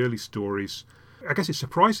early stories. I guess it's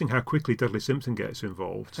surprising how quickly Dudley Simpson gets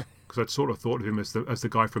involved, because I'd sort of thought of him as the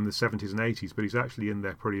guy from the 70s and 80s, but he's actually in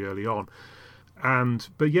there pretty early on.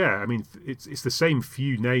 But yeah, I mean, it's the same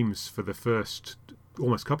few names for the first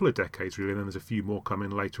almost couple of decades really, and then there's a few more coming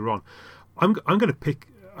later on. I'm going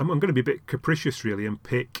to be a bit capricious really and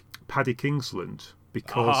pick Paddy Kingsland,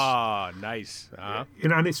 because nice.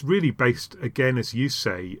 And it's really based, again, as you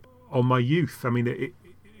say, on my youth. I mean,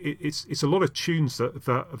 it's a lot of tunes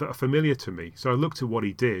that are familiar to me. So I looked at what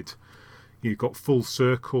he did. You've got Full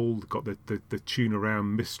Circle, got the tune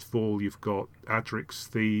around Mistfall, you've got Adric's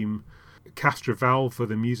theme, Castrovalva.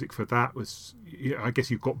 The music for that was, I guess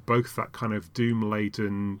you've got both that kind of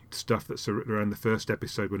doom-laden stuff that's around the first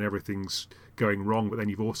episode when everything's going wrong, but then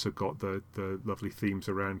you've also got the lovely themes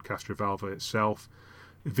around Castrovalva itself.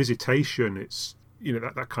 Visitation, it's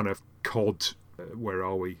that kind of cod, where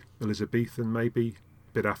are we, Elizabethan maybe,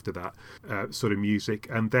 bit after that sort of music.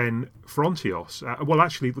 And then Frontios,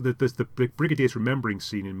 actually there's the Brigadier's Remembering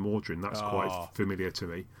scene in Mawdryn. That's quite familiar to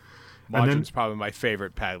me. Mawdryn's probably my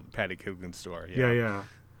favorite Paddy Kingsland story. Yeah.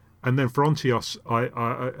 And then Frontios,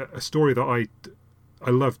 a story that I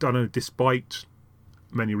loved, I know, despite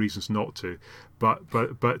many reasons not to, but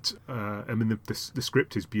I mean the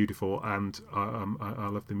script is beautiful, and I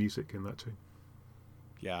love the music in that too.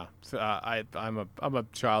 Yeah, so, I'm a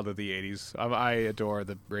child of the '80s. I adore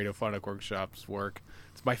the Radiophonic Workshop's work.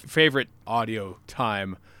 It's my favorite audio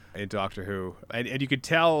time in Doctor Who, and you could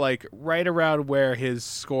tell like right around where his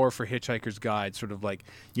score for Hitchhiker's Guide sort of like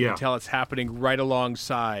you can tell it's happening right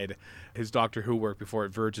alongside his Doctor Who work before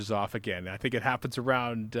it verges off again. I think it happens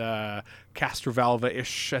around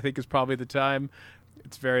Castrovalva-ish. I think is probably the time.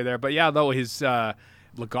 It's very there, but yeah, though his.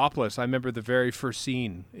 Logopolis, I remember the very first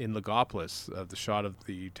scene in Logopolis, the shot of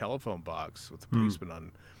the telephone box with the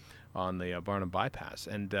policeman on the Barnum bypass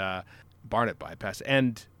and Barnet bypass.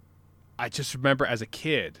 And I just remember as a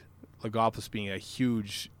kid, Logopolis being a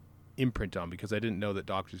huge imprint on, because I didn't know that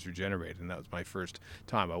doctors regenerated, and that was my first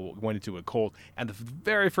time. I went into it cold. And the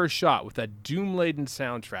very first shot with that doom-laden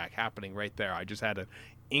soundtrack happening right there, I just had an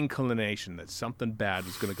inclination that something bad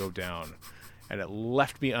was going to go down. And it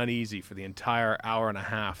left me uneasy for the entire hour and a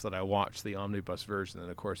half that I watched the omnibus version. And,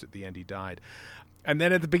 of course, at the end, he died. And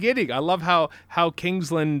then at the beginning, I love how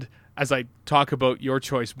Kingsland, as I talk about your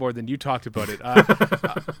choice more than you talked about it,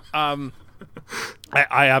 I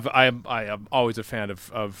am always a fan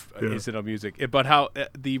of incidental music. But how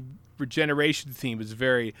the regeneration theme is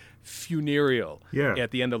very funereal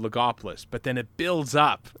at the end of Logopolis. But then it builds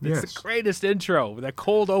up. It's the greatest intro. That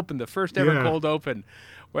cold open, the first ever cold open,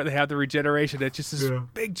 where they have the regeneration. It's just this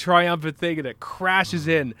big triumphant thing, and it crashes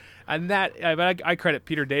in. And that, I credit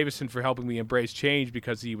Peter Davison for helping me embrace change,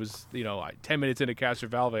 because he was, 10 minutes into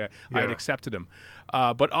Castrovalva, I had accepted him.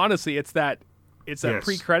 But honestly, it's that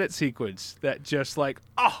pre-credit sequence that just like,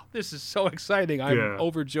 this is so exciting. I'm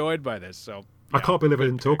overjoyed by this. So I can't believe I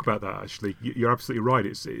didn't talk about that. Actually, you're absolutely right.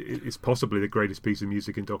 It's possibly the greatest piece of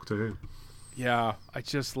music in Doctor Who. Yeah, I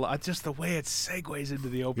just the way it segues into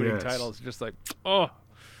the opening title. It's just like,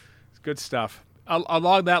 it's good stuff.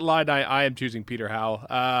 Along that line, I am choosing Peter Howell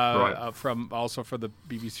from the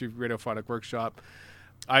BBC Radiophonic Workshop.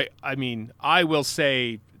 I mean, I will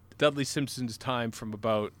say Dudley Simpson's time from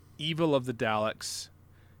about Evil of the Daleks.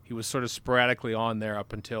 He was sort of sporadically on there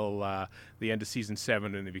up until the end of season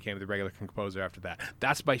 7, and he became the regular composer after that.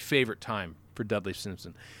 That's my favorite time for Dudley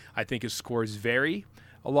Simpson. I think his scores vary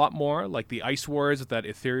a lot more, like the Ice Wars with that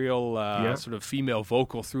ethereal sort of female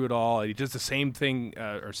vocal through it all. He does the same thing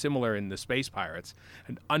or similar in the Space Pirates,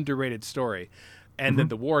 an underrated story. And then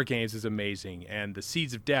the War Games is amazing, and the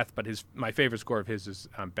Seeds of Death. But my favorite score of his is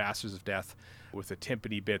Bastards of Death, with the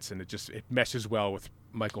timpani bits, and it meshes well with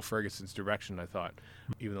Michael Ferguson's direction, I thought,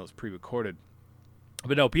 even though it's pre-recorded.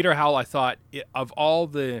 But no, Peter Howell, I thought,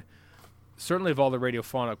 certainly of all the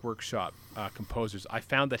Radiophonic Workshop composers, I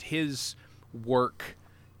found that his work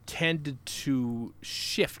tended to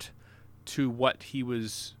shift to what he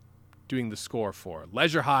was doing the score for.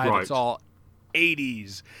 Leisure Hive, Right. It's all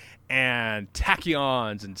 80s and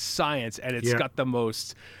tachyons and science, and it's got the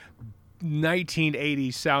most 1980s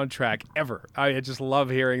soundtrack ever. I just love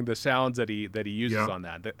hearing the sounds that he uses on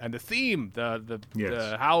that. And the theme,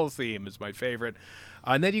 the Howl theme is my favorite.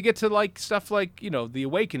 And then you get to like stuff like, The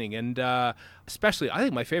Awakening, and especially I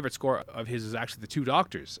think my favorite score of his is actually The Two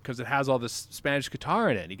Doctors, because it has all this Spanish guitar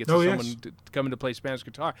in it. He gets someone to come in to play Spanish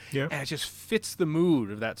guitar, and it just fits the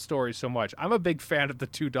mood of that story so much. I'm a big fan of The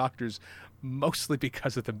Two Doctors, mostly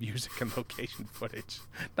because of the music and location footage,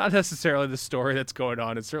 not necessarily the story that's going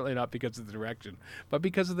on, and certainly not because of the direction, but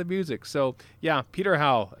because of the music. So yeah, Peter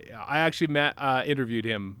Howl, I actually interviewed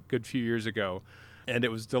him a good few years ago, and it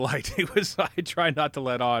was delight. I try not to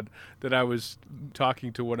let on that I was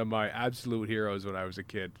talking to one of my absolute heroes when I was a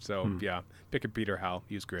kid. So yeah, picking Peter Howl,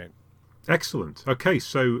 he was great. Excellent. Okay,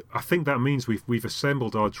 so I think that means we've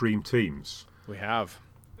assembled our dream teams. We have.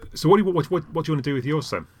 So what do you want to do with yours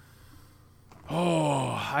then?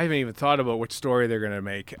 Oh, I haven't even thought about which story they're going to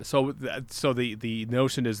make. So the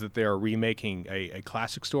notion is that they're remaking a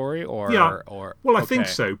classic story, or well, I think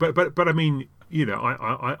so. But I mean,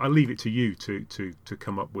 I leave it to you to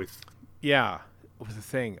come up with. Yeah, with the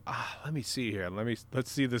thing. Let me see here. Let's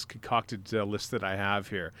see this concocted list that I have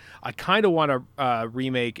here. I kind of want to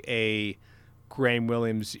remake a Graham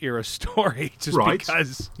Williams era story, just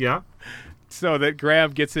because. Yeah. So that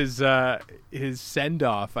Graham gets his send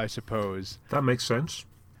off, I suppose. That makes sense.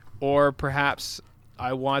 Or perhaps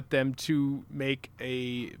I want them to make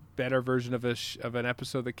a better version of an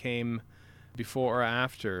episode that came before or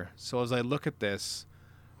after. So as I look at this,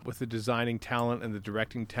 with the designing talent and the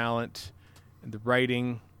directing talent and the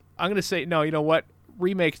writing, I'm going to say, no, you know what?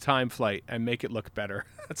 Remake Time Flight and make it look better.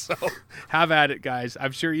 So have at it, guys.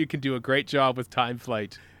 I'm sure you can do a great job with Time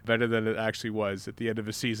Flight, better than it actually was at the end of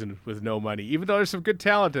a season with no money. Even though there's some good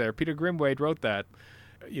talent there. Peter Grimwade wrote that,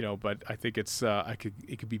 but I think it's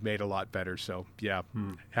it could be made a lot better. So yeah,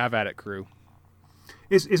 have at it, crew.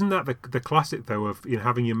 Isn't that the classic though of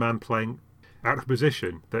having your man playing out of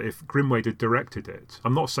position? That if Grimwade had directed it,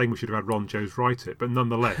 I'm not saying we should have had Ron Jones write it, but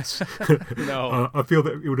nonetheless, no, I feel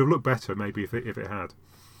that it would have looked better maybe if it had.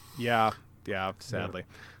 Yeah, sadly.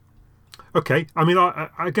 Yeah. Okay, I mean,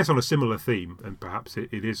 I guess on a similar theme, and perhaps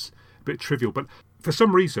it is a bit trivial, but for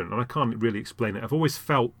some reason, and I can't really explain it, I've always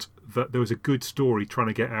felt that there was a good story trying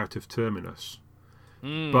to get out of Terminus,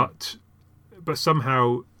 but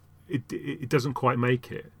somehow it doesn't quite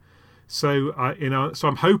make it. So so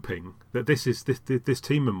I'm hoping that this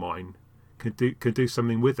team of mine can do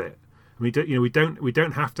something with it. I mean, we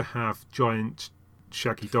don't have to have giant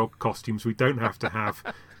shaggy dog costumes. We don't have to have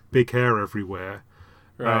big hair everywhere.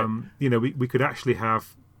 Right. We could actually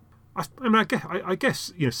have. I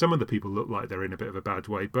guess some of the people look like they're in a bit of a bad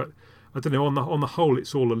way, but I don't know. On the whole,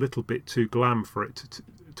 it's all a little bit too glam for it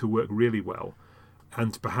to work really well.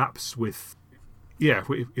 And perhaps if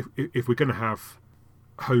we're going to have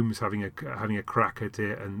Holmes having a crack at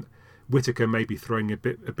it, and Whittaker maybe throwing a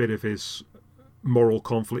bit of his moral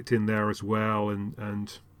conflict in there as well,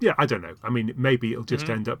 and yeah, I don't know. I mean, maybe it'll just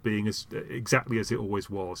end up being exactly as it always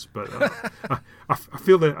was. But I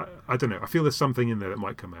feel that I don't know. I feel there's something in there that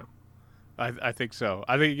might come out. I think so.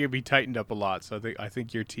 I think it could be tightened up a lot. So I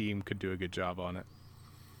think your team could do a good job on it.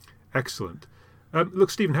 Excellent. Look,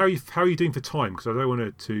 Stephen, how are you doing for time? Because I don't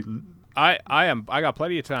want to. I am. I got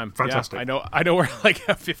plenty of time. Fantastic. Yeah, I know. We're like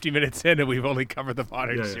 50 minutes in, and we've only covered the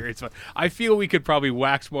modern series. But I feel we could probably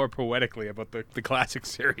wax more poetically about the classic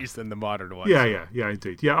series than the modern one. Yeah,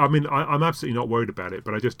 indeed. Yeah, I mean, I'm absolutely not worried about it,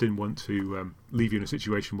 but I just didn't want to leave you in a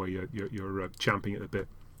situation where you're champing at the bit.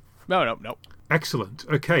 No. Excellent.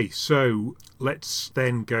 Okay, so let's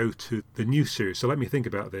then go to the new series. So let me think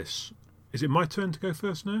about this. Is it my turn to go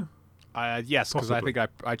first now? Yes, because I think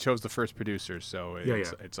I chose the first producer, so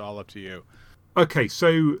it's all up to you. Okay,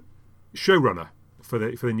 so showrunner for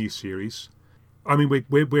the new series. I mean,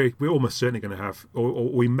 we're almost certainly going to have, or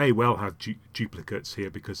we may well have duplicates here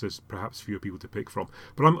because there's perhaps fewer people to pick from.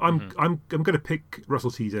 But I'm going to pick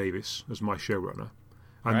Russell T Davies as my showrunner,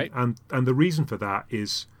 and the reason for that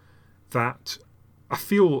is that I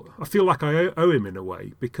feel like I owe him in a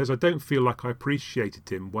way, because I don't feel like I appreciated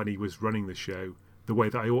him when he was running the show the way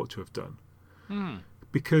that I ought to have done.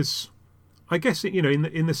 Because I guess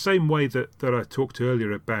in the same way that I talked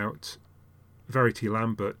earlier about Verity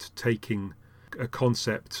Lambert taking a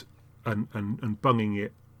concept and bunging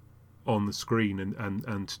it on the screen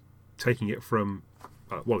and taking it from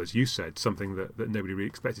as you said, something that nobody really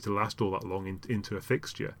expected to last all that long into a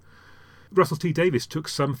fixture. Russell T Davies took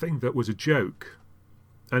something that was a joke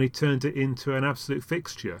and he turned it into an absolute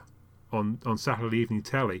fixture on Saturday evening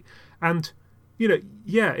telly. And,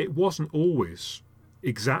 it wasn't always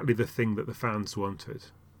exactly the thing that the fans wanted,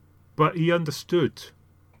 but he understood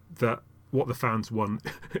that what the fans want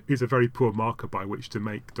is a very poor marker by which to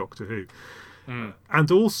make Doctor Who. And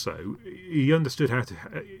also, he understood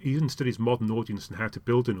his modern audience and how to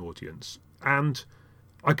build an audience. And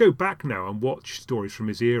I go back now and watch stories from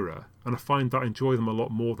his era, and I find that I enjoy them a lot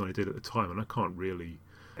more than I did at the time. And I can't really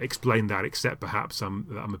explain that, except perhaps I'm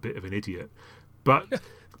a bit of an idiot. But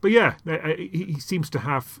yeah, he seems to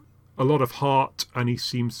have a lot of heart, and he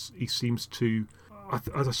seems to,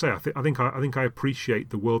 as I say, I think I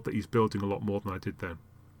appreciate the world that he's building a lot more than I did then.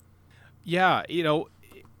 Yeah,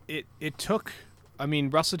 It took,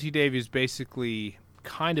 Russell T Davies basically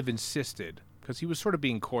kind of insisted, because he was sort of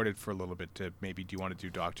being courted for a little bit to maybe, do you want to do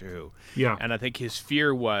Doctor Who? Yeah. And I think his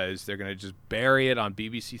fear was they're going to just bury it on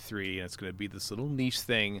BBC Three, and it's going to be this little niche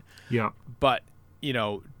thing. Yeah. But,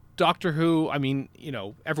 Doctor Who,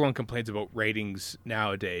 everyone complains about ratings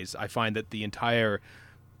nowadays. I find that the entire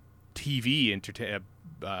TV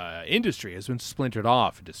industry has been splintered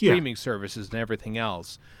off into streaming services and everything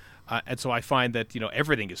else. And so I find that,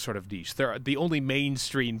 everything is sort of niche. The only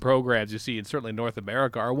mainstream programs you see, and certainly North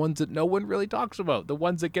America, are ones that no one really talks about. The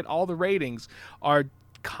ones that get all the ratings are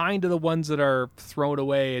kind of the ones that are thrown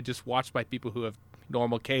away and just watched by people who have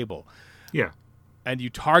normal cable. Yeah. And you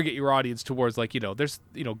target your audience towards, there's,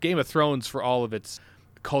 Game of Thrones, for all of its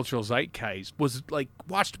cultural zeitgeist, was,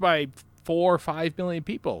 watched by 4 or 5 million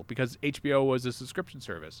people because HBO was a subscription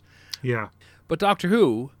service. Yeah. But Doctor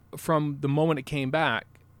Who, from the moment it came back,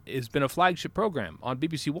 has been a flagship program on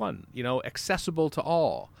BBC One, accessible to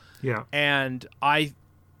all. Yeah. And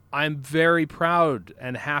I'm very proud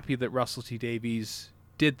and happy that Russell T Davies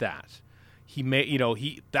did that. He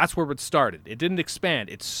made, that's where it started. It didn't expand.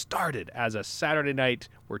 It started as a Saturday night.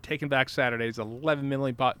 We're taking back Saturdays. 11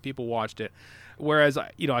 million people watched it. Whereas,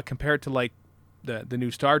 I compare it to the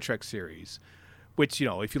new Star Trek series, which,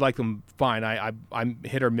 if you like them, fine. I'm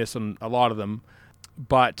hit or miss on a lot of them,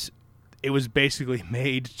 but it was basically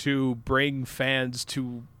made to bring fans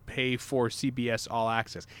to pay for CBS All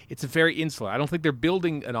Access. It's a very insular. I don't think they're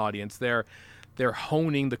building an audience. They're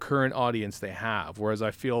honing the current audience they have. Whereas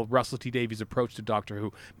I feel Russell T Davies' approach to Doctor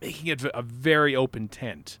Who, making it a very open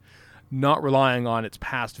tent, not relying on its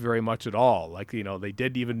past very much at all. They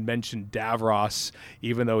did even mention Davros,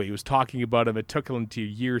 even though he was talking about him. It took him to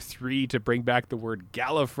year 3 to bring back the word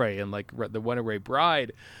Gallifrey and the Runaway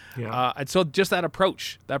Bride. Yeah. And so just that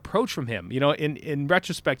approach from him, in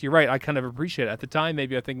retrospect, you're right. I kind of appreciate it. At the time, I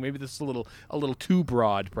think this is a little too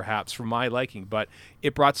broad, perhaps, for my liking, but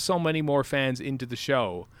it brought so many more fans into the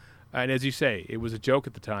show. And as you say, it was a joke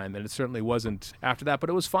at the time, and it certainly wasn't after that, but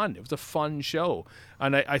it was fun. It was a fun show.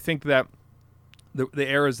 And I think that the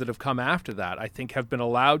eras that have come after that, I think, have been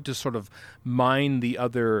allowed to sort of mine the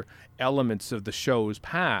other elements of the show's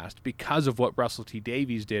past because of what Russell T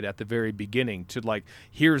Davies did at the very beginning to,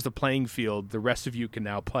 here's the playing field. The rest of you can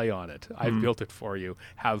now play on it. I've built it for you.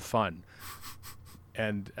 Have fun.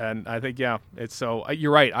 And I think, it's so,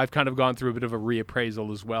 you're right. I've kind of gone through a bit of a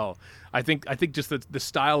reappraisal as well. I think just the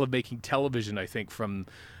style of making television, I think, from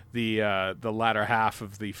the latter half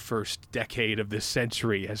of the first decade of this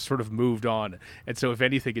century has sort of moved on. And so if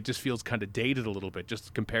anything, it just feels kind of dated a little bit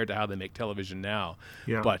just compared to how they make television now.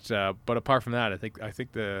 Yeah. But apart from that, I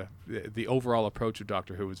think the overall approach of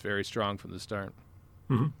Doctor Who was very strong from the start.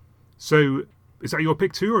 Mm-hmm. So is that your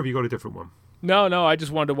pick too, or have you got a different one? No, I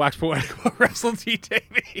just wanted to wax poetic about Russell T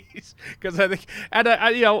Davies because I think,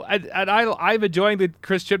 I'm enjoying the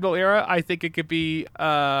Chris Chibnall era. I think it could be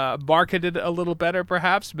marketed a little better,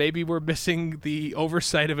 perhaps. Maybe we're missing the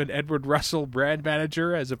oversight of an Edward Russell brand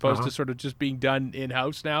manager as opposed to sort of just being done in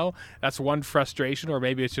house now. That's one frustration, or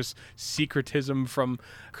maybe it's just secretism from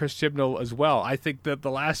Chris Chibnall as well. I think that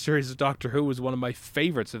the last series of Doctor Who was one of my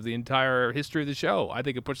favorites of the entire history of the show. I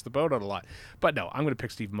think it pushed the boat on a lot. But no, I'm going to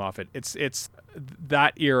pick Stephen Moffat. It's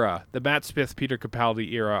that era, the Matt Smith, Peter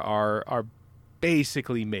Capaldi era, are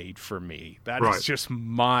basically made for me. That is just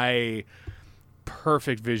my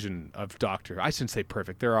perfect vision of Doctor. I shouldn't say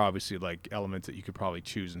perfect. There are obviously elements that you could probably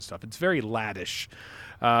choose and stuff. It's very laddish.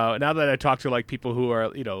 Now that I talk to people who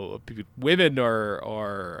are women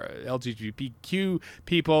or LGBTQ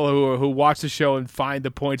people who watch the show and find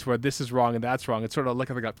the points where this is wrong and that's wrong, it's sort of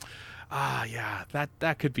looking like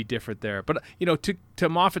that could be different there. But to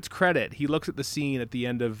Moffat's credit, he looks at the scene at the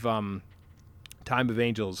end of Time of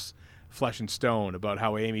Angels Flesh and Stone, about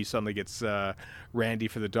how Amy suddenly gets Randy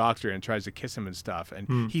for the doctor and tries to kiss him and stuff.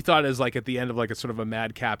 And he thought it was like at the end of like a sort of a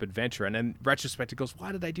madcap adventure. And then retrospect, he goes,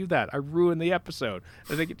 why did I do that? I ruined the episode.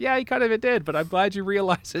 I think, yeah, you kind of did, but I'm glad you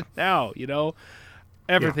realize it now, you know?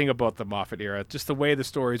 Everything about the Moffat era, just the way the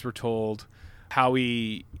stories were told, how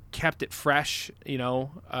he kept it fresh, you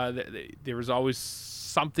know, there was always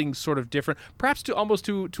something sort of different, perhaps almost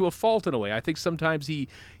to a fault in a way. I think sometimes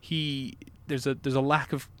there's a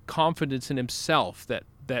lack of confidence in himself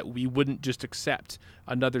that we wouldn't just accept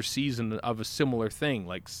another season of a similar thing.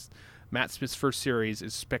 Like Matt Smith's first series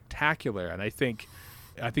is spectacular, and I think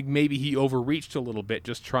maybe he overreached a little bit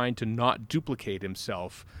just trying to not duplicate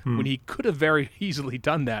himself when he could have very easily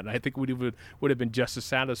done that, and I think would have been just as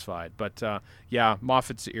satisfied. But yeah,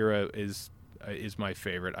 Moffat's era is my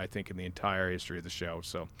favorite, I think, in the entire history of the show.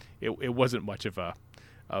 So it wasn't much of a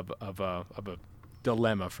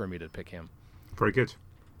dilemma for me to pick him. Very good.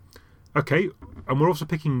 Okay, and we're also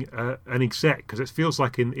picking an exec, because it feels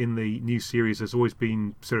like in the new series there's always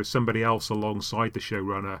been sort of somebody else alongside the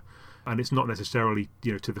showrunner, and it's not necessarily,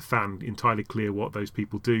 you know, to the fan entirely clear what those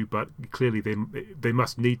people do, but clearly they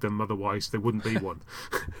must need them, otherwise there wouldn't be one.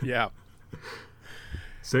 Yeah.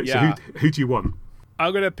 So who do you want?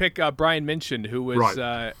 I'm going to pick Brian Minchin, who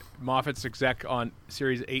was Moffat's exec on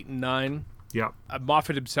series 8 and 9. Yeah.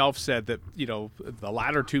 Moffat himself said that, you know, the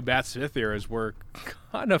latter two Matt Smith eras were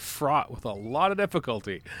kind of fraught with a lot of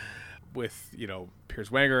difficulty, with, you know,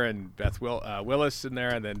 Piers Wenger and Beth Willis in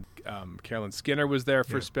there, and then Carolyn Skinner was there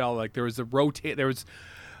for a spell. Like there was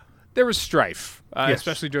there was strife,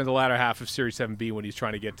 especially during the latter half of Series 7B when he's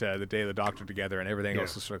trying to get the Day of the Doctor together and everything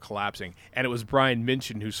else was sort of collapsing. And it was Brian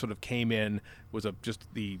Minchin who sort of came in, was just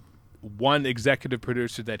the one executive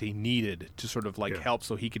producer that he needed to sort of help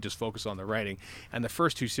so he could just focus on the writing. And the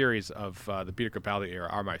first two series of the Peter Capaldi era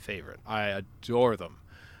are my favorite. I adore them.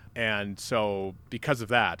 And so because of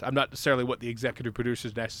that, I'm not necessarily what the executive producer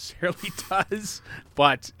necessarily does,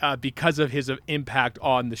 but because of his impact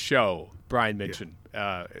on the show, Brian Minchin,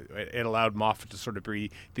 it allowed Moffat to sort of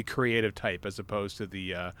be the creative type as opposed to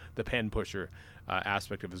the pen pusher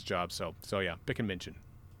aspect of his job. So yeah, picking Minchin.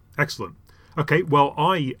 Excellent. Okay, well,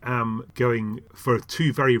 I am going for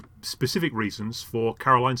two very specific reasons for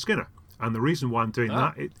Caroline Skinner. And the reason why I'm doing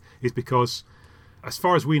that is because, as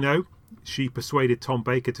far as we know, she persuaded Tom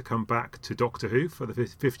Baker to come back to Doctor Who for the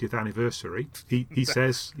 50th anniversary. He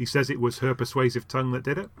says it was her persuasive tongue that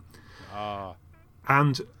did it.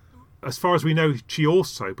 And as far as we know, she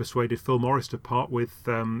also persuaded Phil Morris to part with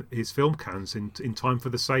his film cans in time for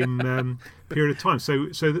the same period of time. So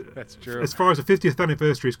that's true. As far as the 50th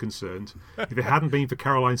anniversary is concerned, if it hadn't been for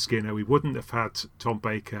Caroline Skinner, we wouldn't have had Tom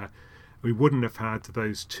Baker. We wouldn't have had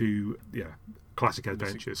those two classic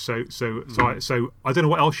adventures. So I don't know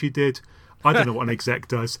what else she did. I don't know what an exec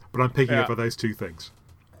does, but I'm picking up for those two things.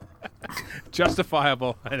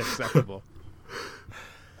 Justifiable and acceptable.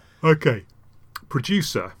 Okay,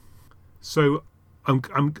 producer. So I'm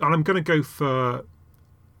going to go for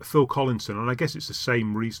Phil Collinson, and I guess it's the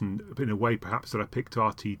same reason in a way perhaps that I picked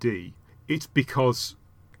RTD. It's because,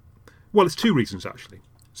 well, it's two reasons actually.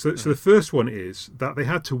 So the first one is that they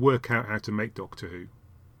had to work out how to make Doctor Who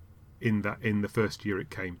in the first year it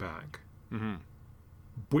came back,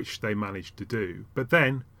 which they managed to do. But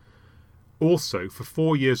then also for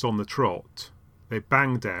 4 years on the trot, they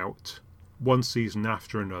banged out one season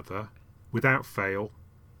after another without fail.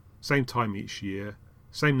 Same time each year,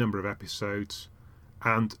 same number of episodes,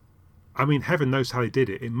 and I mean, heaven knows how they did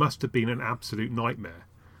it. It must have been an absolute nightmare.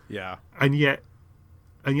 Yeah. And yet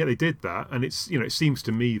they did that, and it's, you know, it seems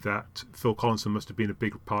to me that Phil Collinson must have been a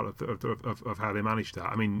big part of how they managed that.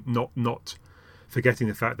 I mean, not forgetting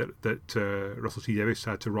the fact that Russell T Davies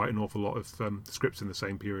had to write an awful lot of scripts in the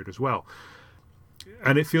same period as well.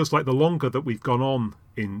 And it feels like the longer that we've gone on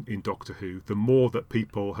in Doctor Who, the more that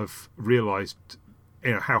people have realised,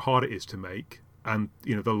 you know, how hard it is to make, and,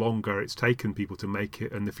 you know, the longer it's taken people to make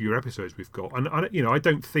it, and the fewer episodes we've got. And I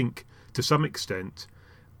don't think, to some extent,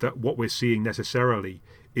 that what we're seeing necessarily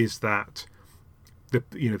is that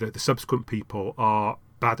the subsequent people are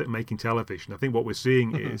bad at making television. I think what we're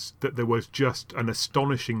seeing is that there was just an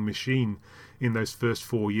astonishing machine in those first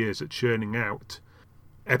 4 years at churning out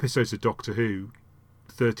episodes of Doctor Who,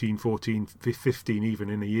 13, 14, 15 even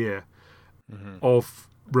in a year, of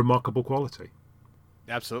remarkable quality.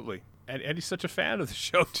 Absolutely. And he's such a fan of the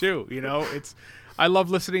show too. You know, I love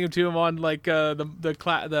listening to him on like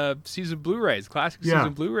the season Blu-rays, classic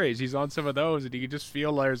season Blu-rays. He's on some of those, and you can just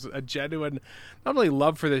feel there's a genuine, not only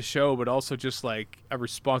love for this show, but also just like a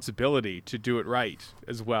responsibility to do it right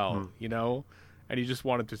as well. You know, and he just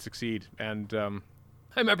wanted to succeed. And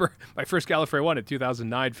I remember my first Gallifrey 1 in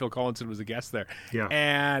 2009, Phil Collinson was a guest there. Yeah.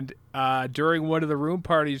 And during one of the room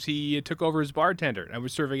parties, he took over as bartender and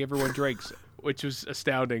was serving everyone drinks, which was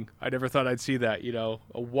astounding. I never thought I'd see that, you know,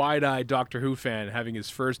 a wide-eyed Doctor Who fan having his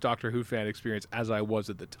first Doctor Who fan experience, as I was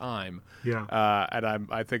at the time. Yeah. And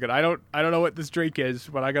I'm thinking, I don't know what this drink is,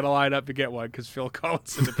 but I got to line up to get one because Phil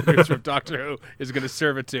Collinson, the producer of Doctor Who, is going to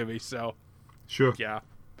serve it to me. So, Sure. yeah.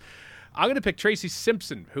 I'm going to pick Tracy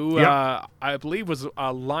Simpson, who I believe was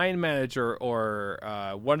a line manager or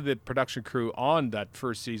one of the production crew on that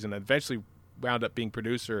first season, and eventually wound up being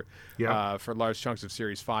producer for large chunks of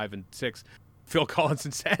Series 5 and 6. Phil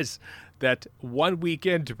Collinson says that 1 week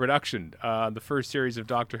into production, the first series of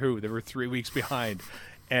Doctor Who, they were 3 weeks behind.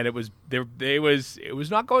 And it was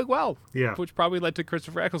not going well, which probably led to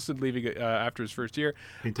Christopher Eccleston leaving after his first year.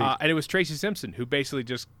 And it was Tracy Simpson who basically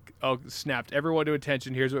just snapped everyone to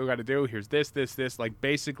attention. Here's what we got to do. Here's this. Like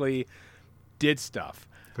basically did stuff.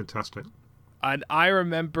 Fantastic. And I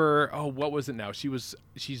remember, what was it now?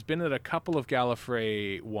 She's been at a couple of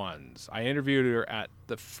Gallifrey ones. I interviewed her at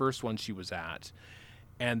the first one she was at.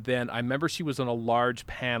 And then I remember she was on a large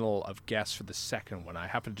panel of guests for the second one. I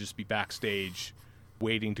happened to just be backstage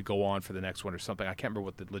waiting to go on for the next one or something. I can't remember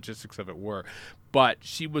what the logistics of it were, but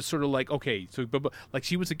she was sort of like, okay, so like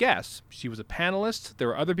she was a guest, she was a panelist, there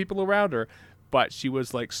were other people around her, but she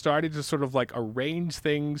was like starting to sort of like arrange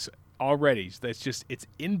things already. That's just, it's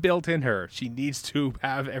inbuilt in her. She needs to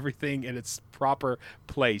have everything in its proper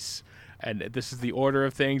place. And this is the order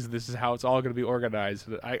of things. This is how it's all going to be organized.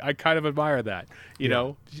 I kind of admire that. You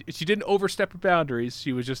know, she didn't overstep her boundaries.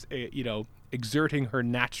 She was just, exerting her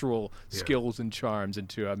natural skills and charms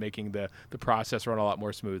into making the process run a lot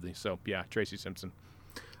more smoothly. So, yeah, Tracy Simpson.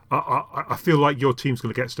 I feel like your team's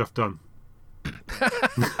going to get stuff done.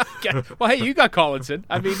 Well, hey, you got Collinson.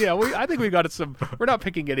 I mean, I think we got some. We're not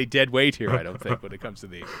picking any dead weight here, I don't think, when it comes to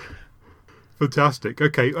these. Fantastic.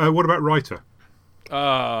 Okay, what about writer?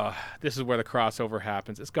 This is where the crossover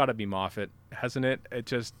happens. It's got to be Moffat, hasn't it? It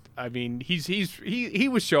just, I mean, he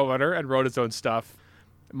was showrunner and wrote his own stuff.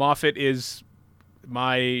 Moffat is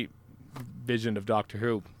my vision of Doctor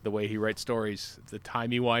Who, the way he writes stories, the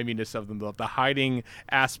timey-wiminess of them, the hiding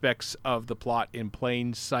aspects of the plot in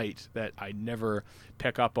plain sight that I never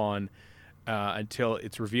pick up on until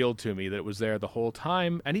it's revealed to me that it was there the whole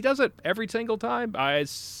time. And he does it every single time. I've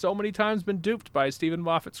so many times been duped by Stephen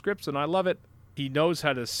Moffat scripts, and I love it. He knows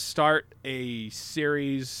how to start a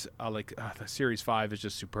series, the Series 5 is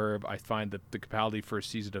just superb. I find that the Capaldi first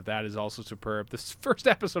season of that is also superb. This first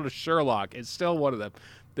episode of Sherlock is still one of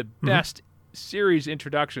the best series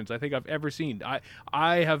introductions I think I've ever seen.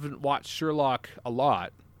 I haven't watched Sherlock a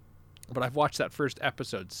lot, but I've watched that first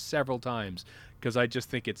episode several times because I just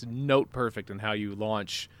think it's note perfect in how you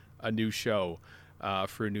launch a new show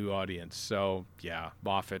for a new audience. So, yeah,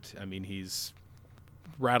 Moffat, I mean, he's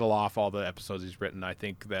rattle off all the episodes he's written. I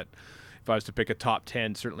think that if I was to pick a top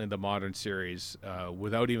 10, certainly in the modern series,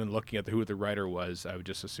 without even looking at who the writer was, I would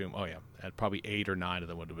just assume, and probably 8 or 9 of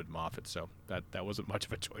them would have been Moffat. So that wasn't much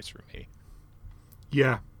of a choice for me.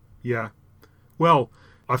 Yeah. Well,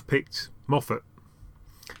 I've picked Moffat,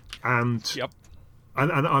 and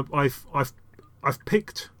I've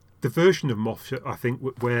picked the version of Moffat, I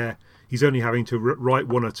think, where he's only having to write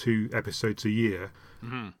 1 or 2 episodes a year.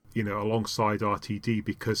 Mm-hmm. Alongside RTD,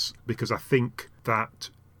 because I think that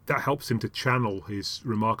helps him to channel his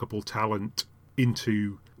remarkable talent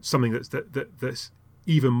into something that's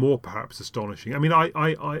even more perhaps astonishing. I mean, I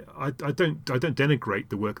don't denigrate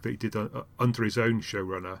the work that he did under his own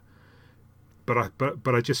showrunner,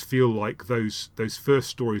 but I just feel like those first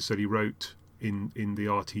stories that he wrote in the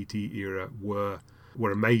RTD era were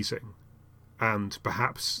amazing. And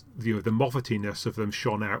perhaps the Moffatiness of them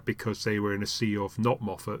shone out because they were in a sea of not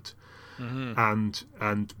Moffat, and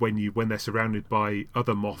when they're surrounded by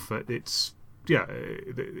other Moffat, it's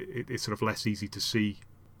sort of less easy to see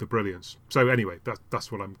the brilliance. So anyway,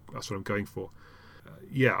 that's what I'm going for.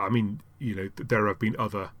 I mean, there have been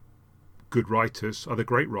other good writers, other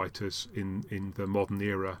great writers in the modern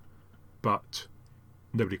era, but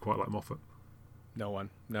nobody quite like Moffat. No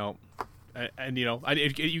one, no. And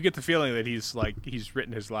you get the feeling that he's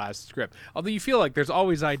written his last script. Although you feel like there's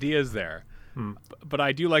always ideas there, but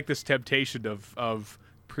I do like this temptation of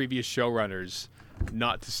previous showrunners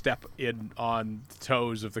not to step in on the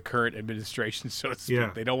toes of the current administration, so to speak.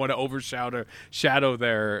 Yeah. They don't want to overshadow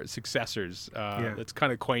their successors. It's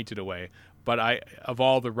kind of quaint in a way. But of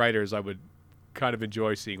all the writers, I would kind of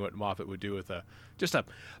enjoy seeing what Moffat would do with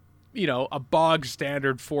a bog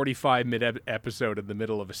standard 45-minute episode in the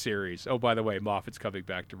middle of a series. Oh, by the way, Moffat's coming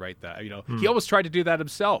back to write that. He almost tried to do that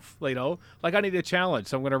himself. Like, I need a challenge,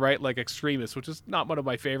 so I'm going to write like Extremis, which is not one of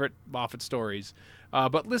my favorite Moffat stories.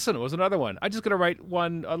 But Listen was another one. I'm just going to write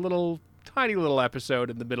a tiny little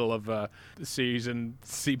episode in the middle of the season.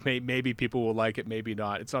 See, maybe people will like it, maybe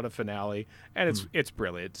not. It's not a finale, and it's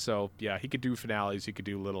brilliant. So yeah, he could do finales. He could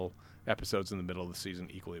do little episodes in the middle of the season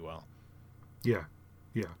equally well. Yeah.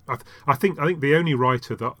 I think the only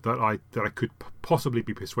writer that I could possibly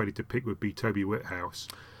be persuaded to pick would be Toby Whithouse.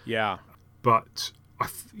 Yeah, but I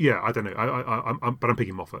don't know. But I'm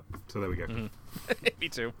picking Moffat. So there we go. Mm-hmm. Me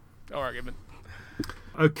too. No argument.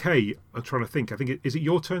 Okay, I'm trying to think. I think is it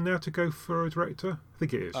your turn now to go for a director? I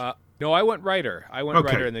think it is. No, I went writer.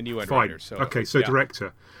 Writer, and then you went writer. So yeah.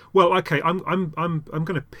 Director. Well, okay, I'm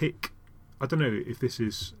going to pick. I don't know if this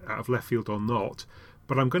is out of left field or not,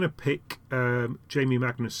 but I'm going to pick Jamie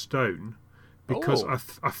Magnus Stone because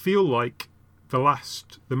I feel like the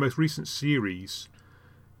most recent series,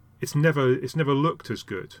 it's never looked as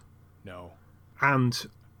good. No. And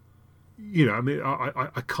I mean,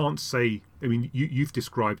 I can't say. I mean, you've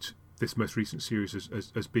described this most recent series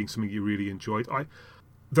as being something you really enjoyed.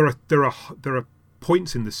 There are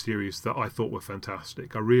points in the series that I thought were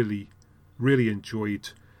fantastic. I really enjoyed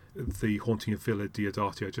the Haunting of Villa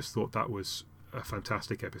Diodati. I just thought that was a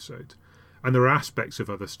fantastic episode. And there are aspects of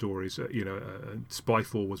other stories.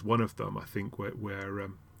 Spyfall was one of them, I think, where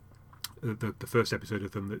the first episode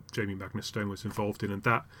of them that Jamie Magnus Stone was involved in, and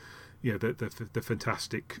that. The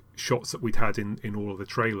fantastic shots that we'd had in all of the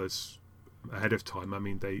trailers ahead of time. I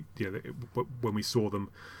mean, when we saw them,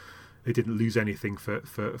 they didn't lose anything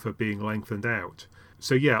for being lengthened out.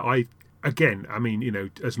 So yeah, I mean,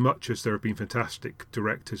 as much as there have been fantastic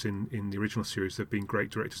directors in the original series, there have been great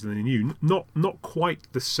directors in the new. Not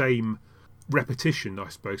quite the same repetition, I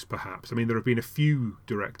suppose. Perhaps. I mean, there have been a few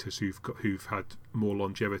directors who've had more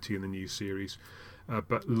longevity in the new series,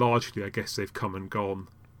 but largely, I guess they've come and gone.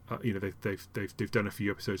 They've done a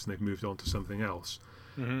few episodes and they've moved on to something else,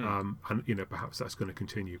 and perhaps that's going to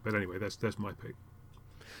continue. But anyway, there's my pick.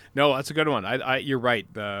 No, that's a good one. You're right.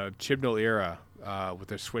 The Chibnall era, with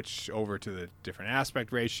their switch over to the different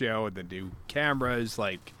aspect ratio and the new cameras,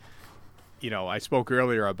 like, I spoke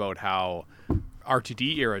earlier about how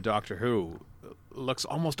RTD era Doctor Who looks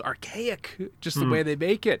almost archaic, just the way they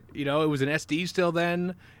make it. It was an SD still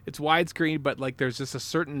then. It's widescreen, but like there's just a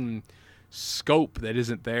certain scope that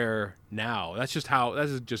isn't there now. This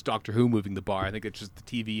is just Doctor Who moving the bar. I think it's just the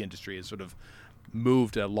TV industry has sort of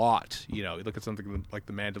moved a lot. You look at something like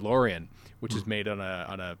The Mandalorian, which is made on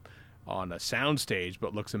a soundstage,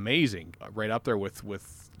 but looks amazing, right up there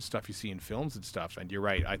with stuff you see in films and stuff. And you're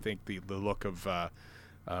right. I think the look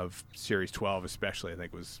of Series 12 especially, I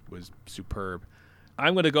think was superb.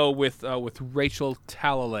 I'm going to go with Rachel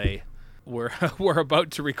Talalay. We're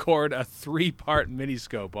about to record a 3-part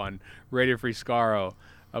miniscope on Radio Free Skaro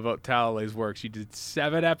about Talalay's work. She did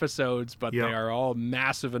 7 episodes, but they are all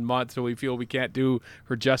massive in months, so we feel we can't do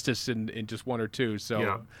her justice in just 1 or 2.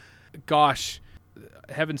 So, gosh,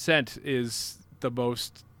 Heaven Sent is the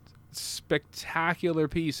most spectacular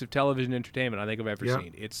piece of television entertainment I think I've ever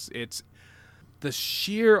seen. It's the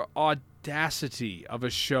sheer audacity of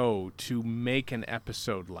a show to make an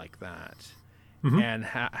episode like that. Mm-hmm. And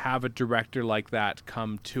have a director like that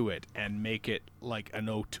come to it and make it like an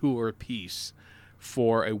auteur piece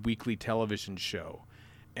for a weekly television show,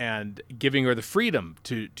 and giving her the freedom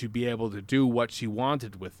to be able to do what she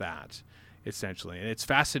wanted with that, essentially. And it's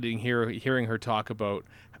fascinating hearing her talk about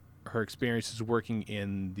her experiences working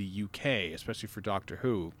in the UK, especially for Doctor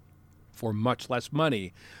Who, for much less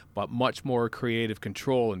money, but much more creative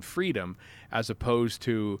control and freedom, as opposed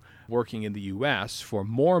to working in the US for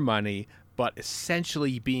more money, but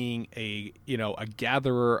essentially being a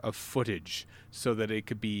gatherer of footage so that it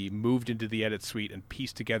could be moved into the edit suite and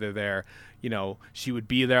pieced together there. She would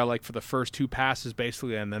be there like for the first 2 passes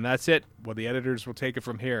basically, and then that's it. Well, the editors will take it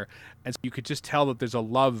from here. And so you could just tell that there's a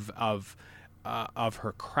love of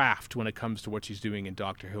her craft when it comes to what she's doing in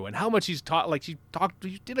Doctor Who, and how much she's taught. Like she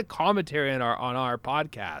did a commentary on our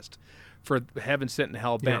podcast for Heaven Sent and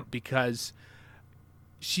Hell Bent because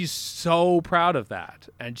she's so proud of that,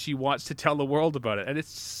 and she wants to tell the world about it. And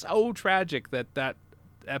it's so tragic that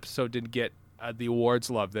episode didn't get the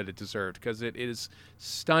awards love that it deserved, because it is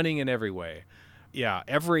stunning in every way. Yeah,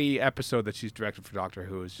 every episode that she's directed for Doctor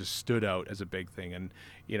Who has just stood out as a big thing. And,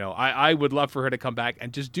 I would love for her to come back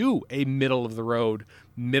and just do a middle of the road,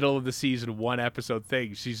 middle of the season, one episode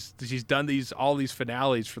thing. She's done all these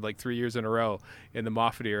finales for like 3 years in a row in the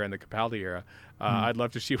Moffat era and the Capaldi era. I'd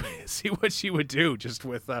love to see what she would do just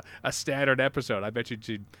with a standard episode. I bet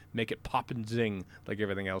she'd make it pop and zing like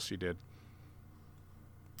everything else she did.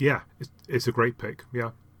 Yeah, it's a great pick.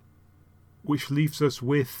 Yeah. Which leaves us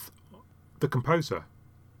with the composer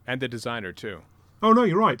and the designer too. Oh no,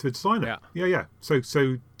 you're right. The designer. Yeah. So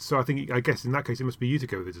I guess in that case it must be you to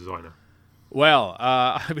go with the designer. Well,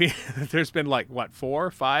 I mean, there's been like 4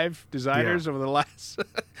 or 5 designers over the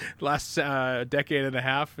last decade and a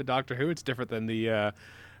half in Doctor Who. It's different than the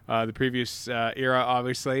previous era,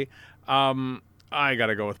 obviously. I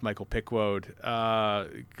gotta go with Michael Pickwoad.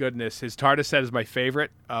 Goodness, his TARDIS set is my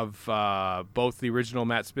favorite of both the original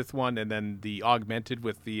Matt Smith one and then the augmented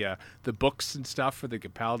with the books and stuff for the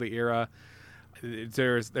Capaldi era.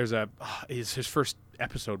 His first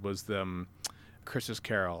episode was the Christmas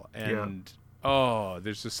Carol, and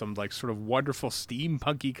there's just some like sort of wonderful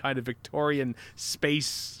steampunky kind of Victorian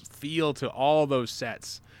space feel to all those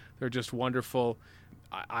sets. They're just wonderful.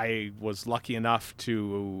 I was lucky enough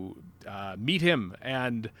to meet him,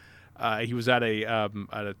 and he was at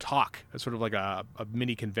a talk, sort of like a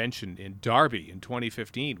mini convention in Derby in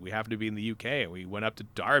 2015. We happened to be in the UK, and we went up to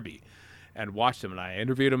Derby and watched him, and I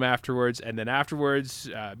interviewed him afterwards. And then afterwards,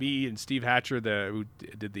 me and Steve Hatcher, who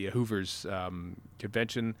did the Hoover's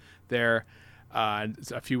convention there, and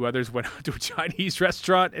a few others went out to a Chinese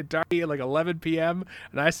restaurant at Derby at like 11 p.m.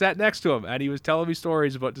 And I sat next to him, and he was telling me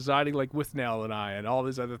stories about designing like Withnell and I and all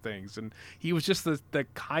these other things. And he was just the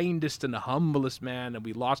kindest and the humblest man, and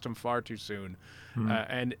we lost him far too soon.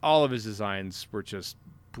 And all of his designs were just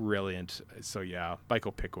brilliant. So yeah,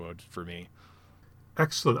 Michael Pickwoad for me.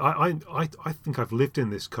 Excellent. I think I've lived in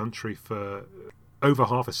this country for over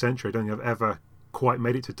half a century. I don't think I've ever quite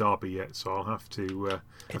made it to Derby yet, so I'll have to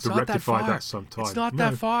rectify that sometime. It's not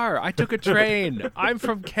that far. I took a train. I'm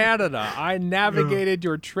from Canada. I navigated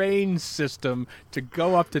your train system to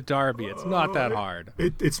go up to Derby. It's not that hard.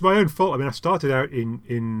 It's my own fault. I mean, I started out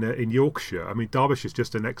in Yorkshire. I mean, Derbyshire's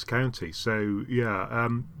just the next county, so yeah.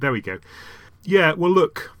 There we go. Yeah. Well,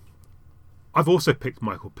 look, I've also picked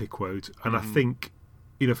Michael Pickwoad, and I think,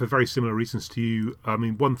 for very similar reasons to you. I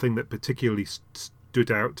mean, one thing that particularly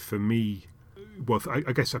stood out for me. Well,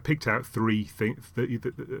 I guess I picked out 3 things.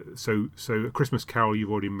 So A Christmas Carol, you've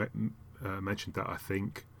already mentioned that, I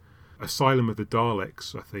think. Asylum of the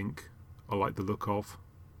Daleks, I think, I like the look of,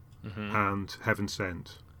 and Heaven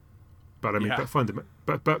Sent. But I mean,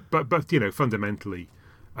 but fundamentally,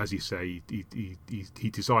 as you say, he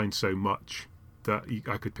designed so much that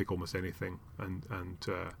I could pick almost anything, and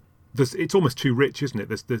it's almost too rich,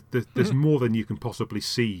 isn't it? There's more than you can possibly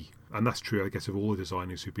see. And that's true, I guess, of all the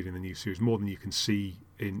designers who've been in the new series. More than you can see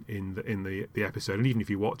in the episode, and even if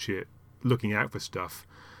you watch it, looking out for stuff,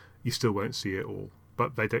 you still won't see it all.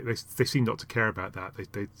 But they seem not to care about that.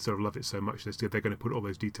 They sort of love it so much they're going to put all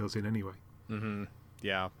those details in anyway.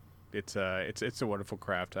 Yeah, it's a wonderful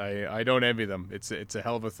craft. I don't envy them. It's a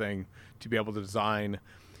hell of a thing to be able to design,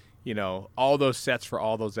 all those sets for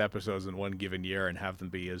all those episodes in one given year and have them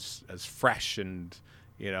be as fresh and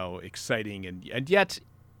exciting and yet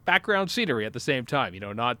background scenery at the same time,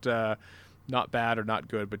 not bad or not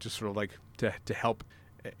good, but just sort of like to help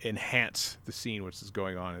enhance the scene which is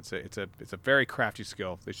going on. It's a very crafty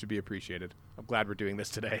skill. They should be appreciated. I'm glad we're doing this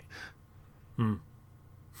today.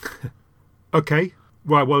 Okay.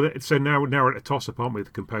 Well, so now we're at a toss-up, aren't we, the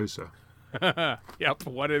composer? Yep.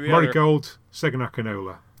 One or the Murray other. Gold, Segun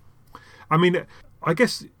Akinola. I mean,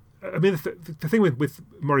 the thing with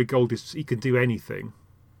Murray Gold is he can do anything.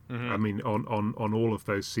 I mean, on all of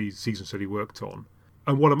those seasons that he worked on.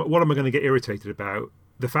 And what am I going to get irritated about?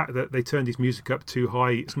 The fact that they turned his music up too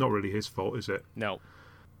high. It's not really his fault, is it? No.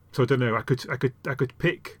 So I don't know. I could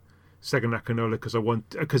pick Segun Akinola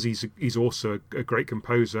because he's also a great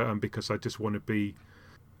composer, and because I just want to be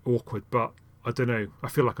awkward. But I don't know. I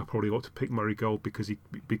feel like I probably ought to pick Murray Gold because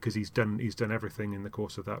he's done everything in the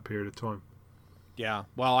course of that period of time. Yeah,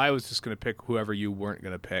 well, I was just going to pick whoever you weren't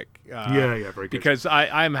going to pick. Very good. Because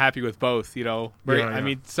I'm happy with both, I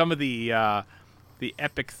mean, some of the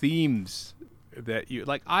epic themes that you...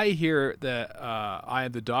 Like, I hear the I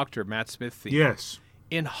Am the Doctor, Matt Smith theme. Yes.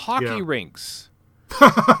 In hockey rinks.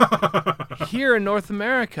 Here in North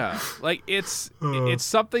America. Like, it's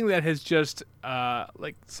something that has just,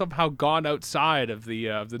 somehow gone outside of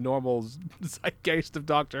the normal zeitgeist of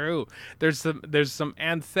Doctor Who. There's some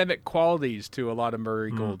anthemic qualities to a lot of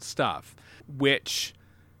Murray Gold stuff, which,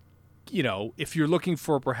 if you're looking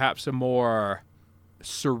for perhaps a more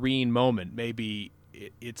serene moment, maybe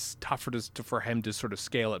it's tougher for him to sort of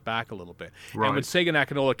scale it back a little bit. Right. And when Sega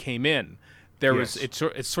Nakanola came in, there was it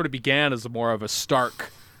sort of began as more of a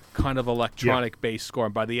stark kind of electronic based score,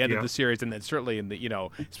 and by the end of the series, and then certainly in the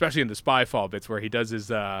especially in the Spyfall bits where he does his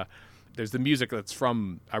there's the music that's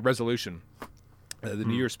from Resolution, the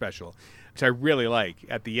New Year's special, which I really like.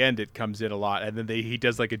 At the end it comes in a lot, and then he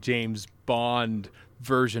does like a James Bond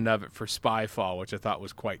version of it for Spyfall, which I thought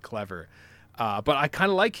was quite clever. But I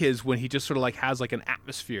kind of like his when he just sort of like has like an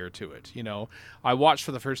atmosphere to it. I watched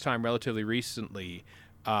for the first time relatively recently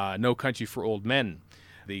No Country for Old Men,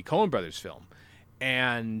 the Coen Brothers film.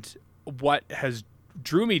 And what has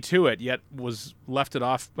drew me to it, yet was left it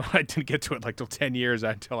off, I didn't get to it like till 10 years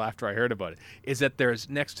until after I heard about it, is that there's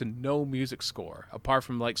next to no music score, apart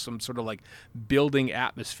from like some sort of like building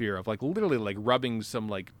atmosphere of like literally like rubbing some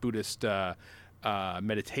like Buddhist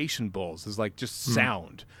meditation bowls. There's like just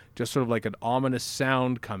sound, just sort of like an ominous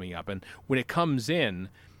sound coming up. And when it comes in,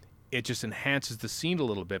 it just enhances the scene a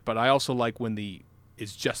little bit. But I also like when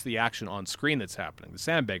it's just the action on screen that's happening. The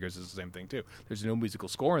Sandbeggars is the same thing too. There's no musical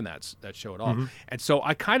score in that show at all. And so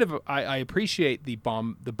I appreciate the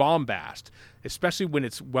bombast, especially when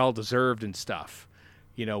it's well deserved and stuff.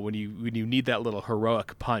 When you need that little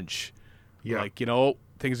heroic punch. Yeah. Like,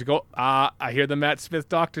 things go, I hear the Matt Smith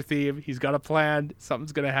Doctor theme. He's got a plan.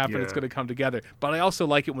 Something's going to happen. Yeah. It's going to come together. But I also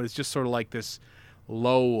like it when it's just sort of like this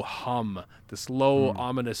low hum, this low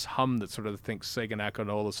ominous hum that sort of Sega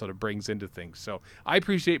Nakanola sort of brings into things. So I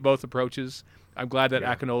appreciate both approaches. I'm glad that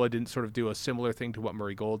Akinola didn't sort of do a similar thing to what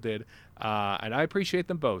Murray Gold did. And I appreciate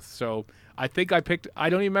them both. So I think I don't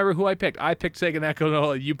even remember who I picked. I picked Sega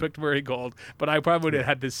Nakanola, you picked Murray Gold, but I probably would have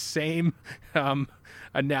had the same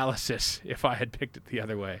analysis if I had picked it the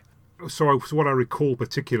other way. So what I recall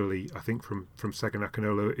particularly, I think, from Sega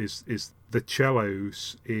Nakanola is the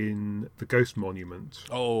cellos in the Ghost Monument.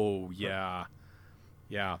 Oh, yeah.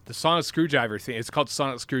 Yeah, the Sonic Screwdriver thing. It's called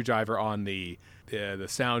Sonic Screwdriver on the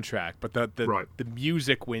soundtrack, but the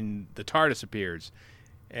music when the TARDIS appears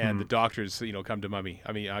and the doctors, come to Mummy.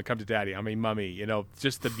 Come to Daddy. Mummy.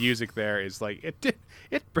 Just the music there is like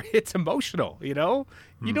it's emotional. You know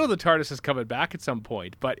the TARDIS is coming back at some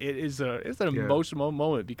point, but it's an emotional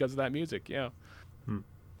moment because of that music. Yeah.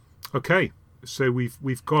 Okay, so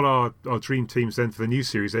we've got our dream teams then for the new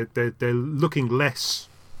series. They're looking less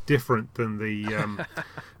different than the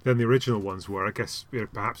original ones were. I guess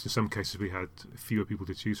perhaps in some cases we had fewer people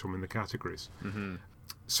to choose from in the categories.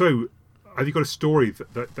 So have you got a story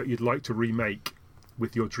that you'd like to remake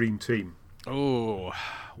with your dream team? Oh,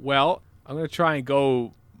 well, I'm going to try and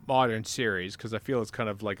go modern series because I feel it's kind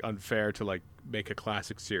of like unfair to like make a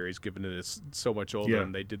classic series given that it's so much older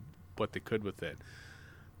and they did what they could with it.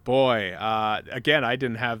 Boy, again, I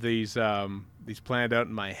didn't have these planned out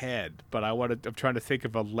in my head, but I'm trying to think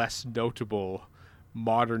of a less notable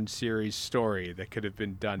modern series story that could have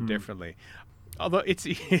been done differently. Although it's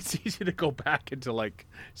easy to go back into like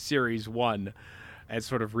series 1 and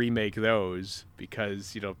sort of remake those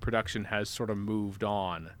because production has sort of moved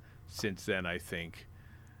on since then. I think.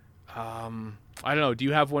 I don't know. Do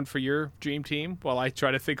you have one for your dream team? While I try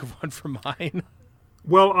to think of one for mine.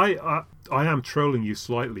 Well, I am trolling you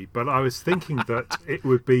slightly, but I was thinking that it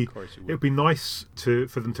would be nice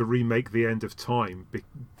for them to remake The End of Time,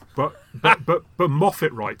 but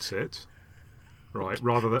Moffat writes it, right?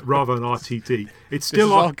 Rather than RTD. It's still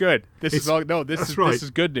this is all good. This is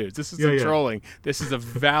good news. This isn't trolling. This is a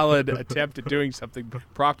valid attempt at doing something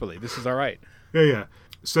properly. This is all right. Yeah.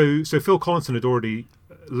 So Phil Collinson had already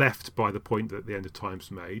left by the point that The End of Time's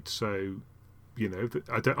made. So.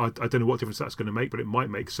 I don't know what difference that's going to make, but it might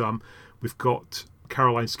make some. We've got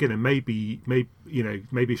Caroline Skinner. Maybe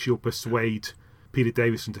she'll persuade Peter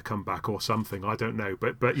Davison to come back or something. I don't know,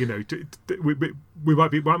 but we might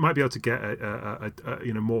be able to get a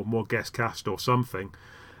more guest cast or something.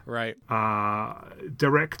 Right.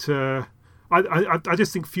 Director. I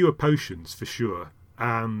just think fewer potions for sure,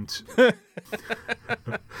 and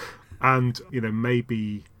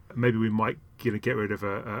maybe we might get rid of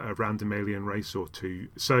a random alien race or two.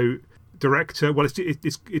 So director, well,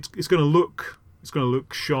 it's going to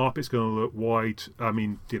look sharp. It's going to look wide. I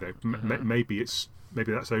mean, maybe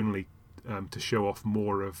that's only to show off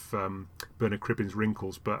more of Bernard Cribbin's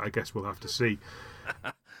wrinkles, but I guess we'll have to see.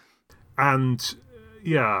 And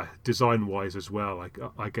design wise as well,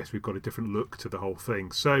 I guess we've got a different look to the whole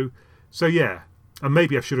thing. So yeah. And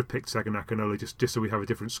maybe I should have picked Sega Nakanola just so we have a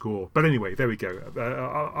different score. But anyway, there we go.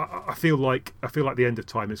 I feel like The End of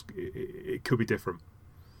Time it could be different.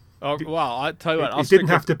 Oh well, I'll tell you what. It didn't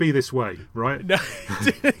have to be this way, right? No,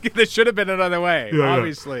 there should have been another way.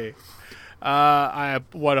 Obviously. I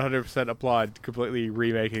 100% applaud completely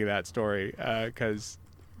remaking that story because,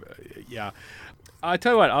 yeah. I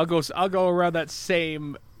tell you what, I'll go around that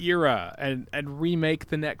same era and remake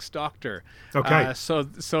The Next Doctor. Okay. So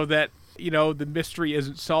that the mystery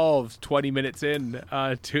isn't solved 20 minutes in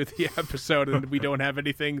to the episode, and we don't have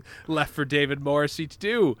anything left for David Morrissey to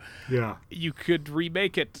do. Yeah. You could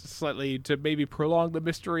remake it slightly to maybe prolong the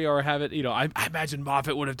mystery, or have it. I imagine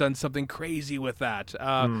Moffat would have done something crazy with that.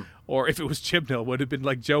 Or if it was Chibnall, would have been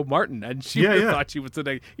like Joe Martin, and she would have thought she was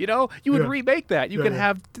the. You would remake that. You could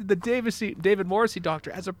have the David Morrissey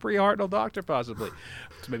Doctor as a pre-Hartnell Doctor, possibly.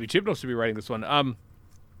 So maybe Chibnall should be writing this one.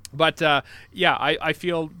 But I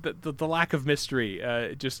feel that the lack of mystery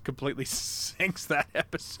just completely sinks that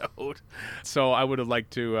episode. So I would have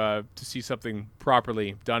liked to see something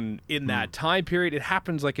properly done in that time period. It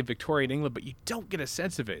happens like in Victorian England, but you don't get a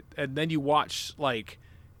sense of it. And then you watch like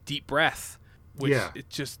Deep Breath, which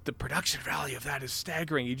it's just the production value of that is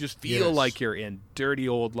staggering. You just feel like you're in dirty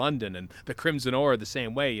old London, and the Crimson Ore the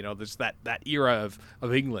same way. There's that era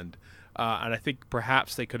of England, and I think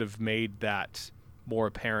perhaps they could have made that more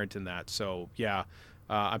apparent in that. So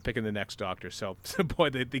I'm picking The Next Doctor. So boy,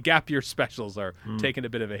 the gap year specials are taking a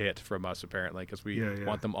bit of a hit from us apparently, because we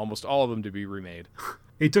want them, almost all of them, to be remade.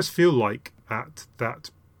 It does feel like at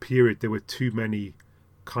that period there were too many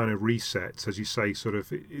kind of resets, as you say, sort of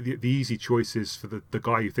the easy choices for the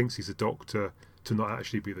guy who thinks he's a doctor to not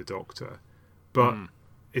actually be the doctor. But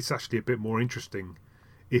it's actually a bit more interesting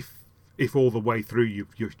if all the way through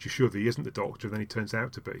you're sure that he isn't the doctor, then he turns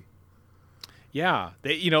out to be. Yeah,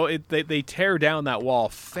 they tear down that wall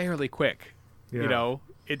fairly quick. Yeah.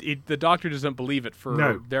 The Doctor doesn't believe it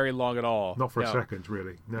for very long at all. Not for a second,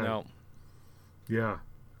 really. No. Yeah,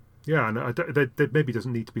 and there maybe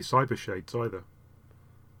doesn't need to be cyber shades either.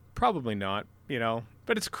 Probably not.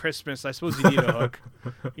 But it's Christmas. I suppose you need a hook.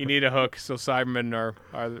 You need a hook. So Cybermen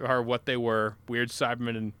are what they were: weird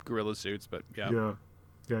Cybermen in gorilla suits. But yeah.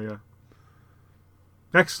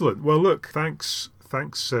 Excellent. Well, look, thanks,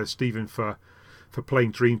 Stephen, for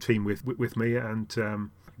playing Dream Team with me, and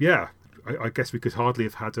I guess we could hardly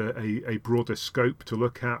have had a broader scope to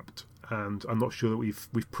look at, and I'm not sure that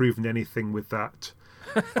we've proven anything with that,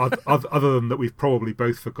 other than that we've probably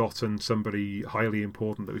both forgotten somebody highly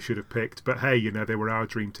important that we should have picked. But hey, they were our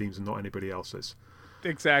dream teams and not anybody else's.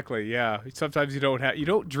 Exactly. Yeah. Sometimes you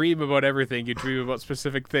don't dream about everything. You dream about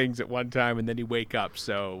specific things at one time, and then you wake up.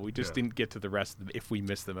 So we just didn't get to the rest of them if we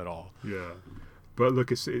missed them at all. Yeah. But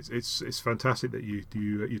look, it's fantastic that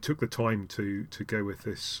you took the time to go with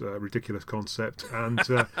this ridiculous concept and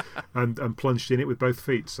plunged in it with both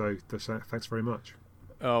feet. So thanks very much.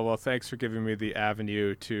 Oh, well, thanks for giving me the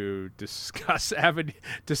avenue to discuss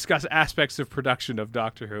aspects of production of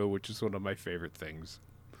Doctor Who, which is one of my favorite things.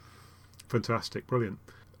 Fantastic, brilliant.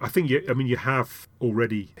 I think you have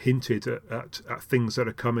already hinted at things that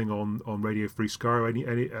are coming on Radio Free Skaro.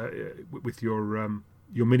 Any with your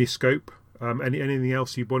miniscope. Anything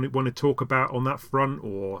else you want to talk about on that front,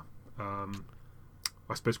 or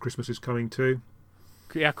I suppose Christmas is coming too.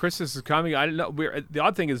 Yeah, Christmas is coming. I don't know. The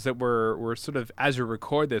odd thing is that we're sort of, as we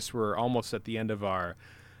record this, we're almost at the end of our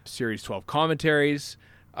Series 12 commentaries.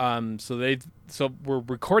 So we're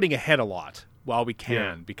recording ahead a lot while we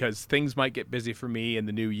can, because things might get busy for me in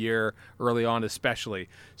the new year, early on especially.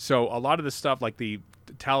 So a lot of the stuff like the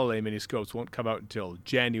Talalay miniscopes won't come out until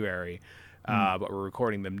January, but we're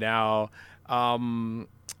recording them now.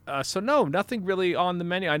 So no, nothing really on the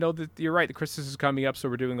menu. I know that you're right. The Christmas is coming up, so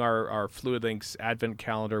we're doing our Fluid Links Advent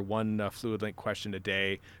calendar, one Fluid Link question a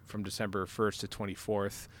day from December 1st to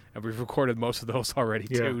 24th, and we've recorded most of those already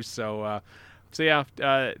too. So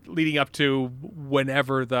leading up to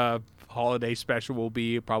whenever the holiday special will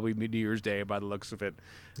be, probably New Year's Day by the looks of it.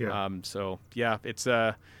 It's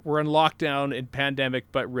we're in lockdown in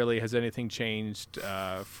pandemic, but really, has anything changed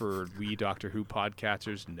for we Doctor Who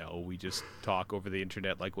podcasters? No, we just talk over the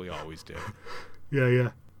internet like we always do.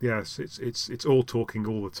 Yes, it's all talking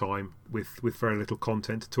all the time with very little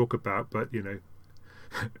content to talk about, but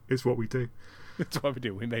it's what we do. It's what we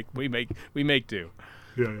do. We make do.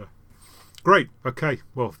 Yeah. Great. Okay.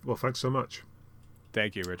 Well, thanks so much.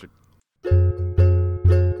 Thank you, Richard.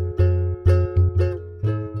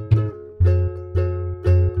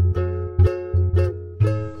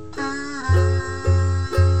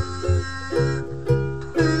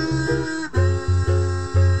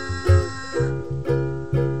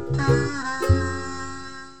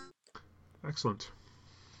 Excellent.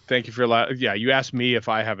 Thank you for you asked me if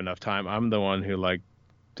I have enough time. I'm the one who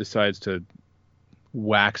decides to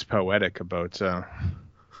wax poetic about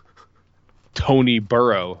Tony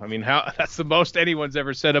Burrow. I mean, that's the most anyone's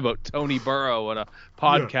ever said about Tony Burrow on a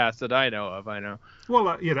podcast that I know of. I know. Well,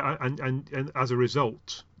 and as a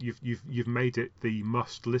result, you've made it the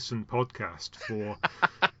must-listen podcast for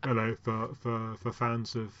for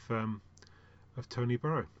fans of Tony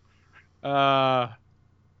Burrow.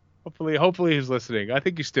 Hopefully he's listening. I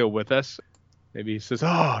think he's still with us. Maybe he says,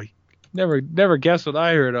 "Oh, never guess what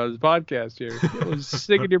I heard on his podcast here. I was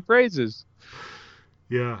singing your praises."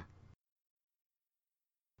 Yeah.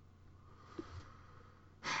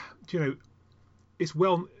 Do you know, it's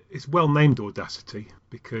well named Audacity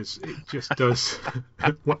because it just does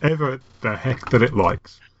whatever the heck that it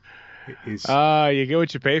likes. It is. You get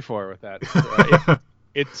what you pay for with that.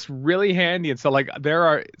 It's really handy, and so like there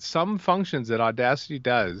are some functions that Audacity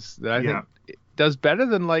does that I think it does better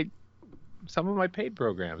than like some of my paid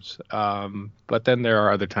programs. But then there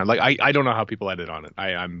are other times like I don't know how people edit on it.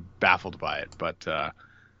 I'm baffled by it, but.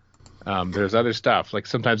 There's other stuff. Like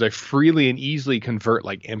sometimes I freely and easily convert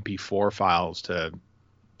like MP4 files to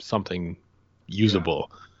something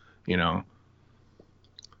usable, you know.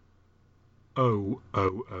 Oh,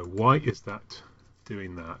 why is that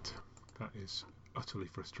doing that? That is utterly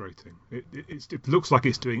frustrating. It looks like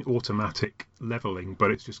it's doing automatic leveling, but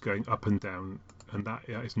it's just going up and down, and that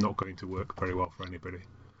is not going to work very well for anybody.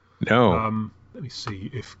 No. Let me see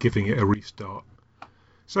if giving it a restart.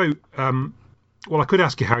 So, well, I could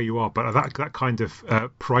ask you how you are, but that kind of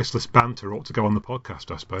priceless banter ought to go on the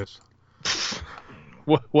podcast, I suppose.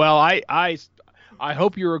 Well, I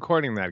hope you're recording that